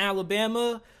Saban in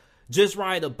Alabama just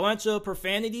write a bunch of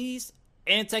profanities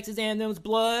in Texas A&M's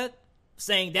blood,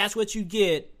 saying that's what you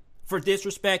get for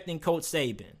disrespecting Coach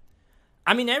Saban.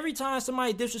 I mean, every time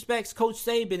somebody disrespects Coach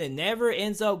Saban, it never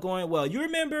ends up going well. You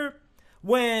remember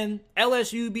when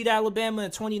LSU beat Alabama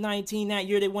in 2019, that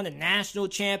year they won a national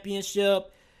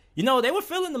championship? They were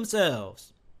feeling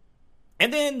themselves.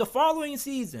 And then the following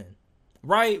season,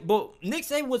 right? But Nick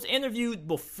Saban was interviewed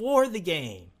before the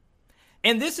game.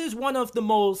 And this is one of the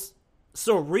most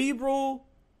cerebral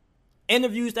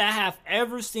interviews that I have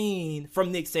ever seen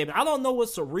from Nick Saban. I don't know what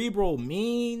cerebral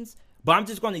means, but I'm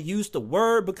just going to use the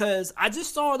word because I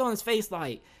just saw it on his face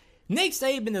like, Nick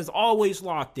Saban is always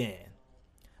locked in.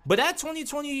 But that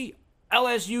 2020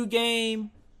 LSU game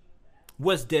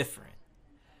was different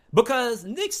because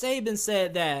Nick Saban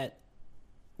said that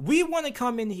we want to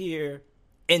come in here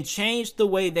and change the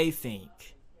way they think.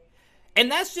 And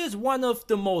that's just one of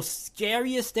the most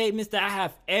scariest statements that I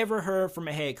have ever heard from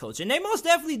a head coach. And they most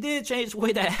definitely did change the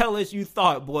way that LSU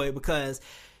thought, boy, because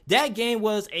that game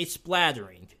was a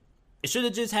splattering. It should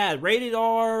have just had rated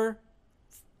R.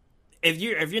 If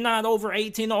you're not over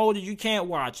 18 or older, you can't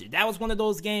watch it. That was one of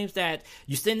those games that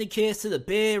you send the kids to the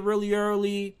bed really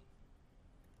early,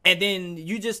 and then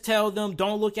you just tell them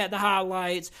don't look at the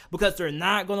highlights because they're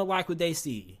not going to like what they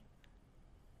see.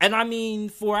 And I mean,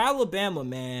 for Alabama,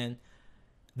 man,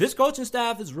 this coaching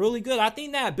staff is really good. I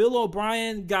think that Bill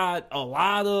O'Brien got a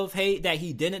lot of hate that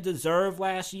he didn't deserve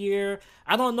last year.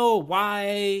 I don't know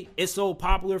why it's so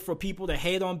popular for people to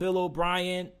hate on Bill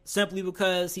O'Brien simply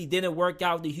because he didn't work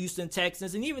out with the Houston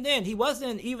Texans. And even then, he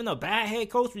wasn't even a bad head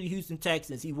coach for the Houston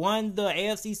Texans. He won the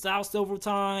AFC South several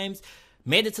times,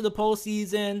 made it to the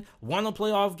postseason, won a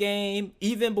playoff game.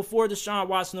 Even before Deshaun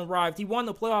Watson arrived, he won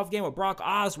the playoff game with Brock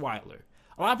Osweiler.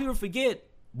 A lot of people forget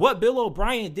what Bill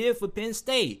O'Brien did for Penn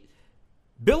State.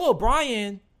 Bill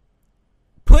O'Brien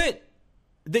put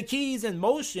the keys in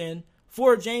motion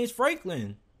for James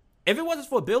Franklin. If it wasn't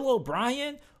for Bill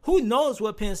O'Brien, who knows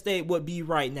what Penn State would be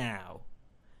right now.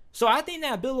 So I think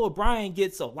that Bill O'Brien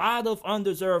gets a lot of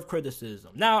undeserved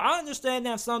criticism. Now, I understand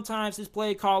that sometimes his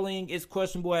play calling is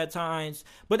questionable at times,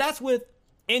 but that's with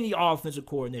any offensive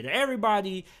coordinator.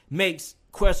 Everybody makes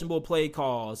questionable play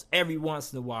calls every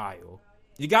once in a while.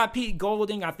 You got Pete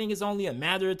Golding. I think it's only a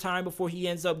matter of time before he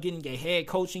ends up getting a head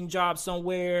coaching job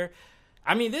somewhere.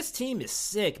 I mean, this team is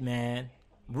sick, man.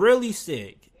 Really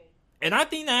sick. And I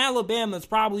think that Alabama is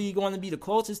probably going to be the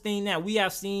closest thing that we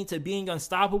have seen to being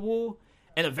unstoppable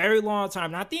in a very long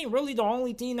time. And I think really the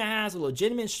only team that has a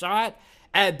legitimate shot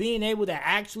at being able to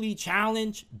actually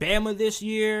challenge Bama this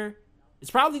year is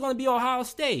probably going to be Ohio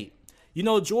State.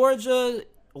 Georgia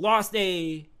lost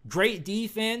a great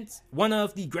defense, one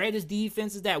of the greatest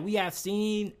defenses that we have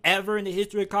seen ever in the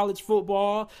history of college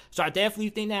football. So I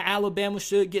definitely think that Alabama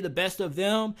should get the best of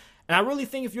them. And I really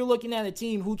think if you're looking at a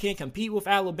team who can compete with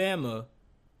Alabama,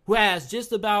 who has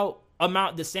just about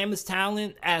the same as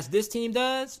talent as this team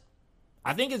does,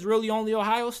 I think it's really only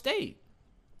Ohio State.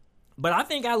 But I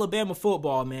think Alabama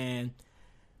football, man,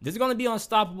 this is going to be an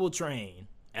unstoppable train.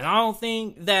 And I don't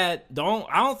think that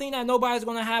nobody's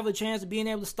going to have a chance of being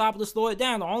able to stop it or slow it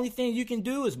down. The only thing you can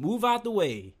do is move out the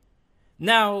way.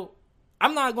 Now,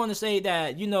 I'm not going to say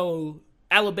that,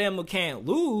 Alabama can't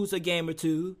lose a game or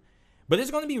two, but it's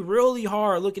going to be really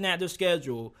hard looking at their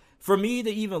schedule for me to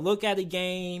even look at a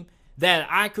game that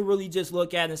I could really just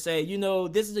look at and say,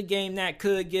 this is a game that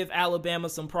could give Alabama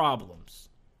some problems.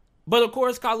 But of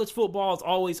course, college football is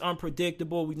always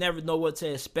unpredictable. We never know what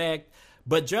to expect.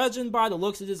 But judging by the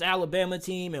looks of this Alabama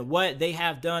team and what they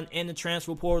have done in the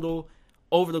transfer portal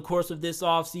over the course of this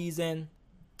offseason,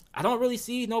 I don't really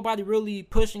see nobody really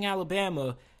pushing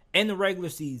Alabama in the regular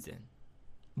season.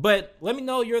 But let me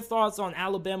know your thoughts on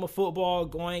Alabama football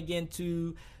going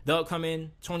into the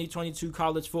upcoming 2022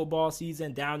 college football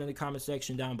season down in the comment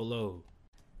section down below.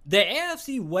 The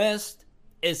AFC West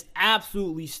is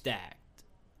absolutely stacked.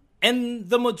 And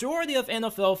the majority of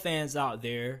NFL fans out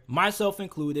there, myself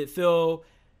included, feel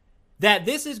that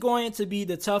this is going to be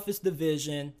the toughest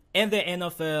division in the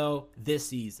NFL this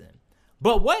season.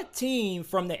 But what team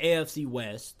from the AFC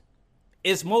West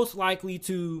is most likely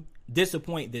to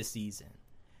disappoint this season?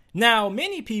 Now,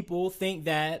 many people think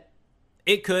that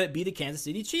it could be the Kansas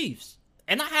City Chiefs.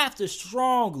 And I have to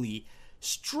strongly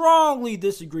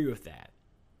disagree with that.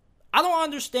 I don't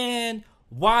understand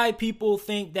why people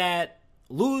think that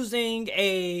losing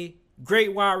a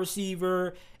great wide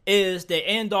receiver is the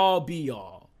end-all,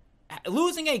 be-all.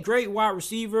 Losing a great wide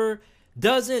receiver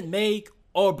doesn't make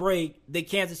or break the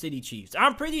Kansas City Chiefs.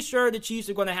 I'm pretty sure the Chiefs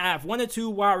are going to have one or two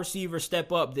wide receivers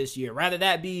step up this year. Rather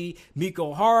that be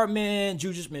Mecole Hardman,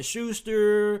 Juju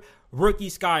Smith-Schuster, rookie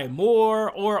Sky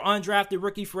Moore, or undrafted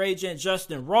rookie free agent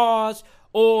Justin Ross,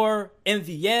 or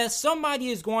MVS. Somebody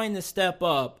is going to step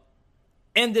up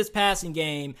in this passing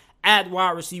game at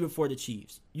wide receiver for the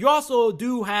Chiefs. You also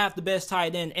do have the best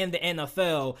tight end in the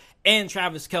NFL and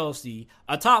Travis Kelce,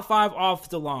 a top 5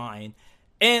 offensive line.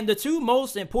 And the two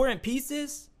most important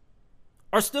pieces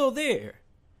are still there.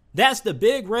 That's the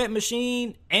big red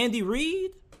machine, Andy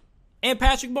Reid, and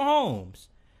Patrick Mahomes.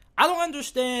 I don't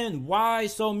understand why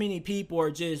so many people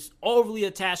are just overly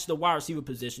attached to the wide receiver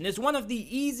position. It's one of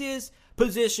the easiest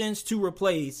positions to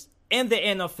replace in the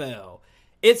NFL.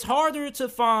 It's harder to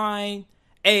find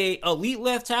a elite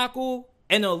left tackle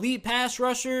and an elite pass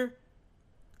rusher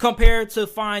compared to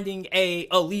finding a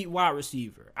elite wide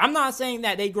receiver. I'm not saying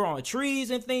that they grow on trees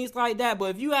and things like that,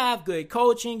 but if you have good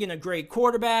coaching and a great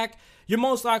quarterback, you're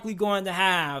most likely going to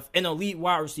have an elite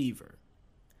wide receiver.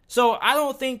 So I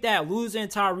don't think that losing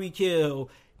Tyreek Hill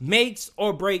makes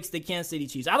or breaks the Kansas City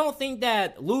Chiefs. I don't think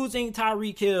that losing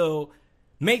Tyreek Hill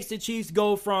makes the Chiefs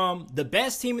go from the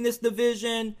best team in this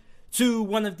division to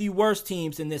one of the worst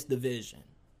teams in this division.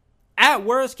 At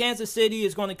worst, Kansas City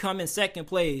is going to come in second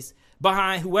place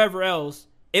behind whoever else,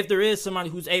 if there is somebody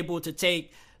who's able to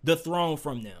take the throne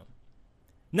from them.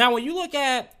 Now, when you look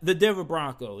at the Denver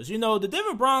Broncos, the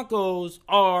Denver Broncos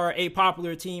are a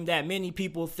popular team that many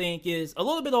people think is a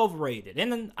little bit overrated.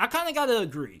 And I kind of got to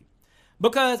agree,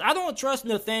 because I don't trust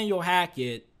Nathaniel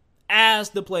Hackett as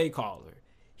the play caller.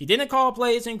 He didn't call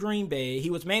plays in Green Bay. He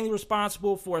was mainly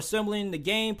responsible for assembling the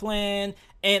game plan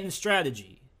and the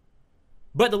strategy.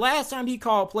 But the last time he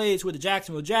called plays with the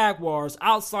Jacksonville Jaguars,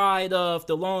 outside of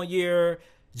the lone year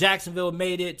Jacksonville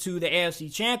made it to the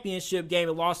AFC Championship game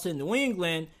and lost to New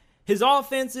England, his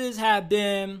offenses have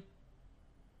been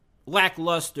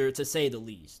lackluster, to say the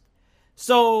least.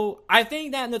 So I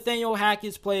think that Nathaniel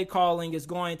Hackett's play calling is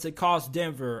going to cost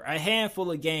Denver a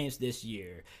handful of games this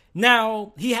year.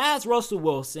 Now, he has Russell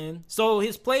Wilson, so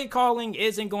his play calling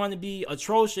isn't going to be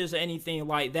atrocious or anything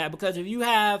like that, because if you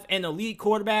have an elite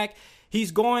quarterback,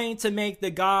 he's going to make the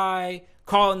guy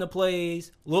calling the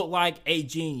plays look like a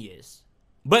genius.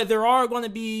 But there are going to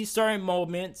be certain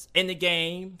moments in the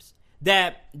games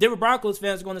that Denver Broncos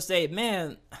fans are going to say,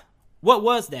 man, what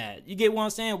was that? You get what I'm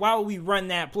saying? Why would we run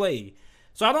that play?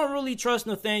 So I don't really trust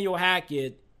Nathaniel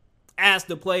Hackett as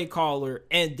the play caller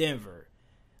in Denver.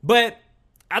 But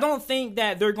I don't think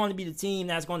that they're going to be the team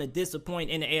that's going to disappoint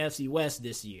in the AFC West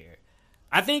this year.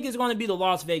 I think it's going to be the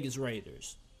Las Vegas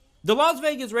Raiders. The Las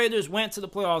Vegas Raiders went to the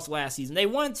playoffs last season. They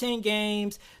won 10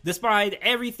 games despite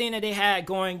everything that they had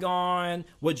going on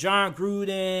with John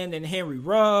Gruden and Henry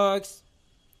Ruggs.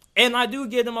 And I do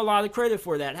give them a lot of credit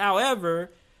for that. However,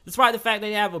 despite the fact that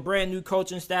they have a brand new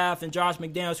coaching staff and Josh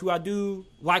McDaniels, who I do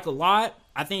like a lot,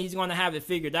 I think he's going to have it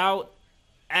figured out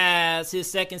as his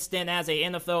second stint as a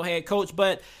NFL head coach.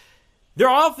 But their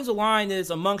offensive line is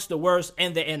amongst the worst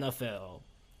in the NFL.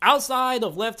 Outside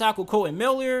of left tackle Colton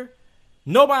Miller,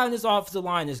 nobody on this offensive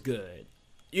line is good.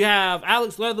 You have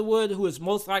Alex Leatherwood, who is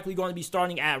most likely going to be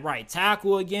starting at right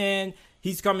tackle again.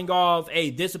 He's coming off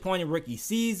a disappointing rookie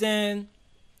season.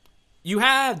 You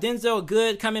have Denzel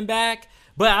Good coming back,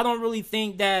 but I don't really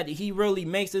think that he really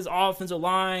makes his offensive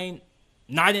line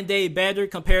night and day better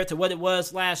compared to what it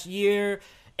was last year.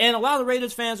 And a lot of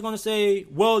Raiders fans are going to say,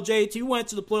 well, JT, we went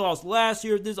to the playoffs last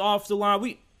year with this offensive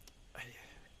line.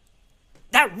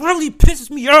 That really pisses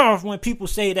me off when people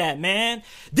say that, man.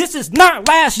 This is not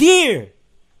last year.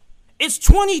 It's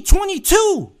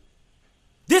 2022.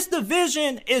 This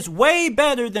division is way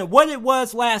better than what it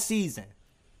was last season.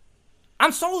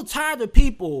 I'm so tired of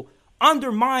people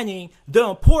undermining the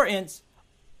importance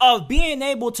of being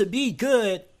able to be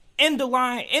good in the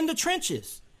line, in the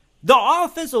trenches. The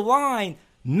offensive line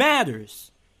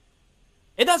matters.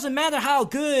 It doesn't matter how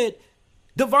good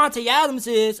Davante Adams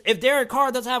is if Derek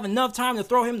Carr doesn't have enough time to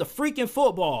throw him the freaking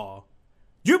football.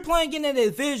 You're playing in a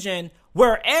division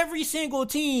where every single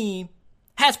team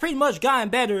has pretty much gotten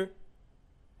better,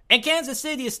 and Kansas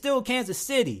City is still Kansas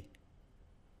City.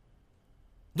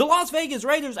 The Las Vegas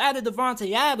Raiders added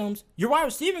Davante Adams. Your wide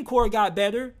receiving core got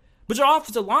better, but your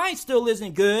offensive line still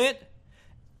isn't good.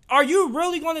 Are you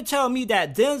really going to tell me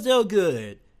that Denzel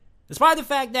Good, despite the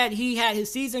fact that he had his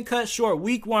season cut short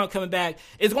week 1 coming back,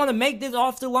 is going to make this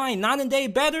offensive line night and day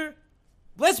better?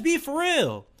 Let's be for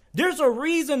real. There's a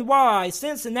reason why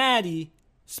Cincinnati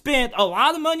spent a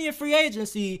lot of money in free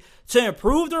agency to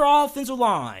improve their offensive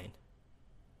line.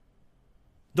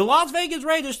 The Las Vegas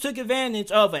Raiders took advantage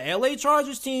of a LA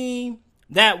Chargers team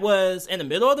that was in the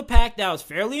middle of the pack, that was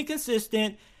fairly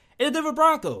inconsistent, and the Denver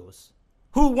Broncos,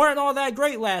 who weren't all that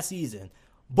great last season.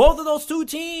 Both of those two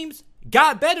teams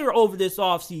got better over this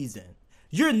offseason.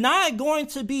 You're not going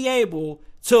to be able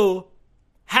to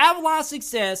have a lot of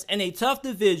success in a tough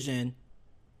division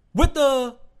with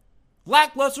the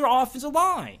lackluster offensive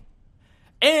line.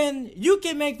 And you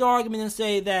can make the argument and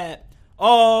say that,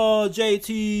 oh,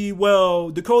 JT, well,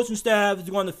 the coaching staff is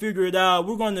going to figure it out.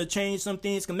 We're going to change some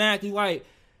things schematically. Like,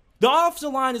 the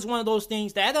offensive line is one of those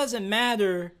things that doesn't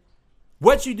matter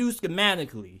what you do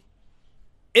schematically.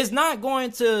 It's not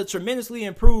going to tremendously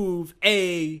improve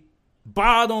a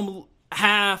bottom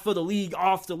half of the league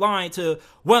off the line to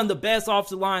one of the best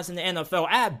offensive lines in the NFL.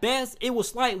 At best, it will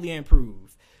slightly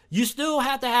improve. You still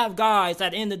have to have guys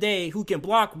at the end of the day who can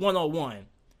block one-on-one.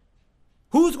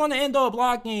 Who's going to end up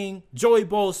blocking Joey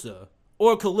Bosa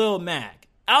or Khalil Mack?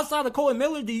 Outside of Colton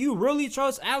Miller, do you really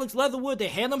trust Alex Leatherwood to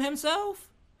handle himself?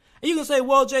 And you can say,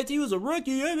 well, JT was a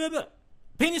rookie.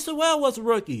 Penny Sewell was a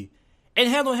rookie and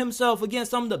handled himself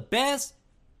against some of the best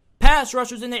pass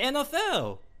rushers in the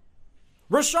NFL.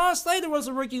 Rashawn Slater was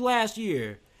a rookie last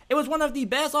year. It was one of the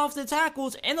best offensive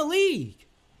tackles in the league.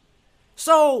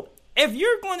 So, if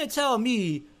you're going to tell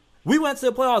me we went to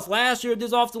the playoffs last year,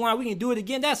 this offensive line, we can do it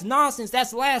again, that's nonsense.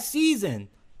 That's last season.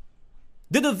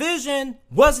 The division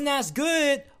wasn't as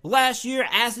good last year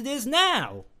as it is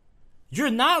now. You're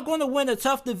not going to win a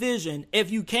tough division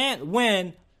if you can't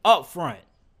win up front.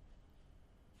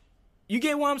 You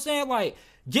get what I'm saying? Like,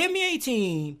 give me a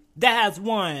team that has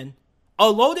won a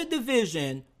loaded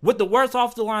division with the worst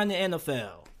offensive line in the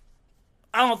NFL.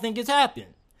 I don't think it's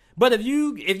happened. But if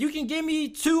you can give me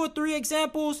 2 or 3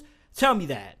 examples, tell me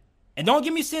that. And don't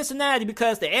give me Cincinnati,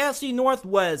 because the AFC North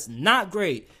was not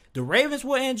great. The Ravens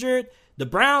were injured, the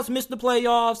Browns missed the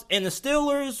playoffs, and the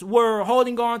Steelers were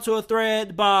holding on to a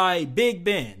thread by Big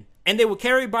Ben. And they were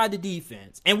carried by the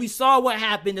defense. And we saw what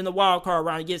happened in the wild card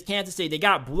round against Kansas City. They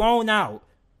got blown out.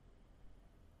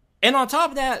 And on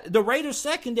top of that, the Raiders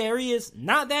secondary is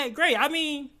not that great. I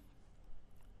mean,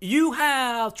 you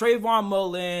have Trayvon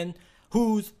Mullen,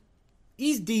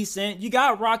 he's decent. You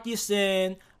got Rocky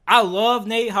Sin. I love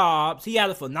Nate Hobbs. He had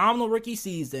a phenomenal rookie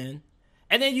season.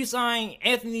 And then you sign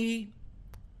Anthony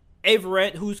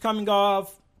Averett, who's coming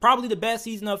off probably the best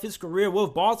season of his career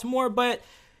with Baltimore. But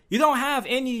you don't have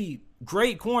any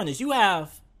great corners. You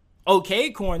have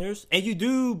okay corners, and you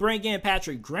do bring in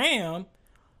Patrick Graham.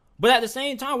 But at the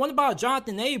same time, what about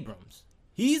Jonathan Abrams?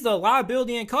 He's a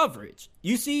liability in coverage.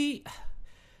 You see,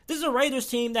 this is a Raiders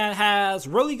team that has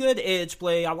really good edge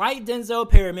play. I like Denzel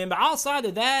Perryman, but outside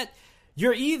of that,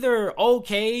 you're either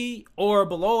okay or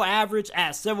below average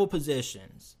at several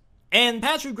positions. And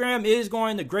Patrick Graham is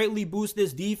going to greatly boost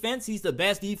this defense. He's the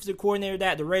best defensive coordinator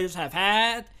that the Raiders have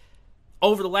had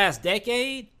over the last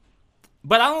decade.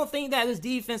 But I don't think that this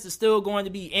defense is still going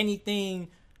to be anything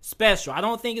special. I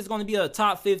don't think it's going to be a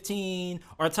top 15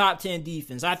 or top 10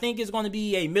 defense. I think it's going to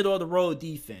be a middle-of-the-road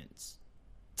defense.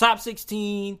 Top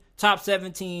 16, top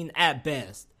 17 at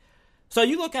best. So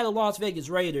you look at the Las Vegas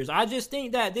Raiders, I just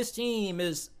think that this team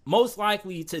is most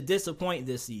likely to disappoint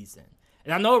this season.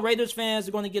 And I know Raiders fans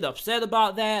are going to get upset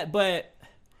about that, but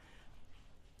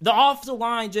the offensive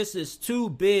line just is too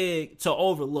big to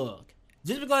overlook.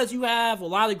 Just because you have a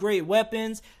lot of great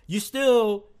weapons, you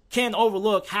still can't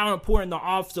overlook how important the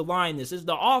offensive line is. If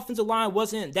the offensive line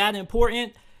wasn't that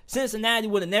important, Cincinnati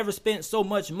would have never spent so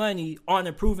much money on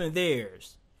improving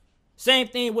theirs. Same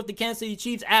thing with the Kansas City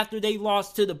Chiefs after they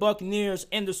lost to the Buccaneers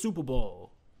in the Super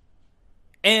Bowl.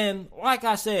 And like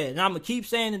I said, and I'm going to keep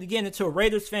saying it again until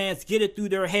Raiders fans get it through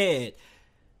their head,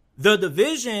 the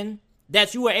division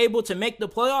that you were able to make the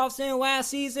playoffs in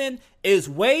last season is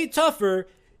way tougher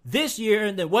this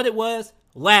year than what it was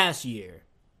last year.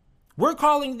 We're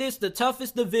calling this the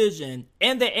toughest division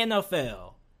in the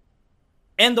NFL.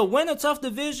 And to win a tough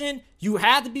division, you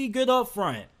have to be good up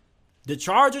front. The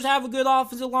Chargers have a good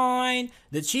offensive line.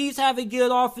 The Chiefs have a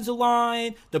good offensive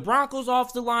line. The Broncos'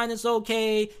 offensive line is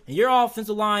okay. And your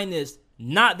offensive line is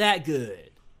not that good.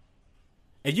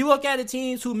 If you look at the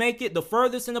teams who make it the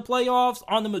furthest in the playoffs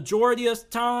on the majority of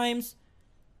times,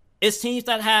 it's teams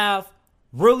that have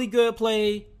really good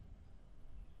play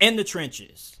in the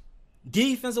trenches.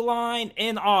 Defensive line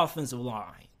and offensive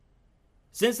line.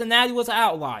 Cincinnati was an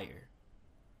outlier.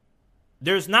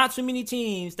 There's not too many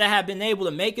teams that have been able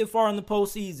to make it far in the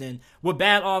postseason with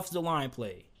bad offensive line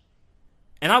play.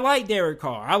 And I like Derek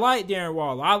Carr. I like Darren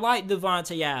Waller. I like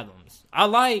Devontae Adams. I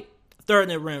like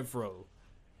Thurman Renfro.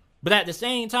 But at the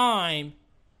same time,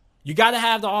 you got to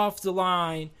have the offensive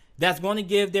line that's going to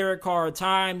give Derek Carr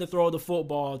time to throw the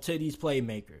football to these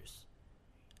playmakers.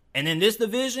 And in this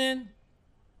division,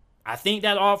 I think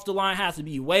that offensive line has to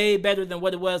be way better than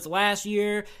what it was last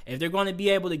year if they're going to be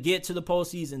able to get to the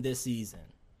postseason this season.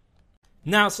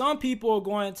 Now, some people are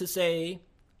going to say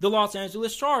the Los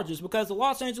Angeles Chargers because the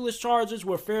Los Angeles Chargers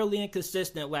were fairly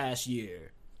inconsistent last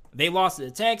year. They lost to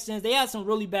the Texans. They had some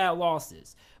really bad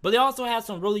losses, but they also had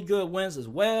some really good wins as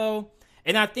well.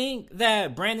 And I think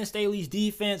that Brandon Staley's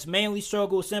defense mainly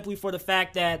struggled simply for the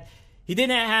fact that he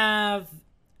didn't have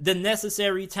the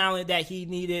necessary talent that he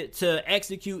needed to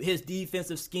execute his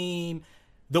defensive scheme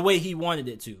the way he wanted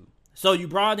it to. So you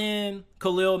brought in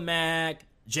Khalil Mack,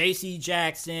 J.C.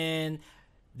 Jackson.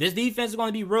 This defense is going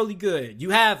to be really good.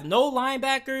 You have no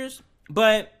linebackers,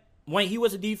 but when he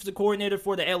was a defensive coordinator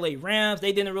for the LA Rams,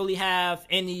 they didn't really have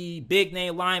any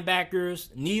big-name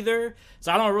linebackers neither.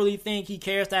 So I don't really think he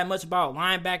cares that much about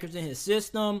linebackers in his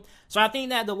system. So I think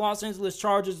that the Los Angeles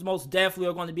Chargers most definitely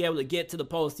are going to be able to get to the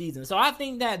postseason. So I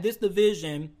think that this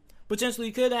division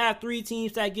potentially could have 3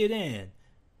 teams that get in.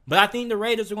 But I think the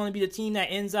Raiders are going to be the team that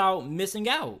ends out missing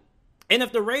out. And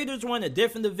if the Raiders were in a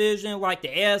different division like the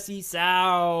AFC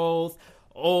South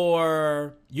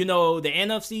or, the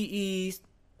NFC East,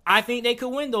 I think they could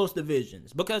win those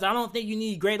divisions because I don't think you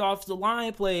need great offensive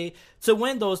line play to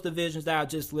win those divisions that I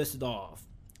just listed off.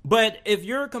 But if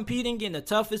you're competing in the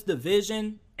toughest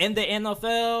division in the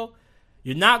NFL,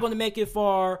 you're not going to make it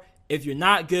far if you're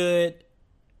not good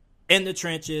in the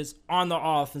trenches on the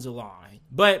offensive line.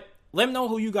 But let me know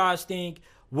who you guys think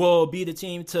will be the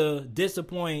team to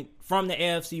disappoint from the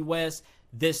AFC West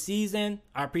this season.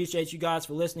 I appreciate you guys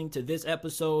for listening to this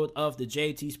episode of the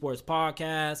JT Sports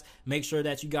Podcast. Make sure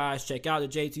that you guys check out the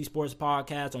JT Sports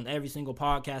Podcast on every single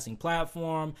podcasting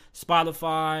platform: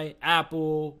 Spotify,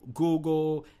 Apple,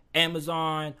 Google,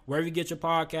 Amazon, wherever you get your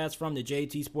podcasts from. The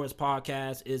JT Sports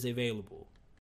Podcast is available.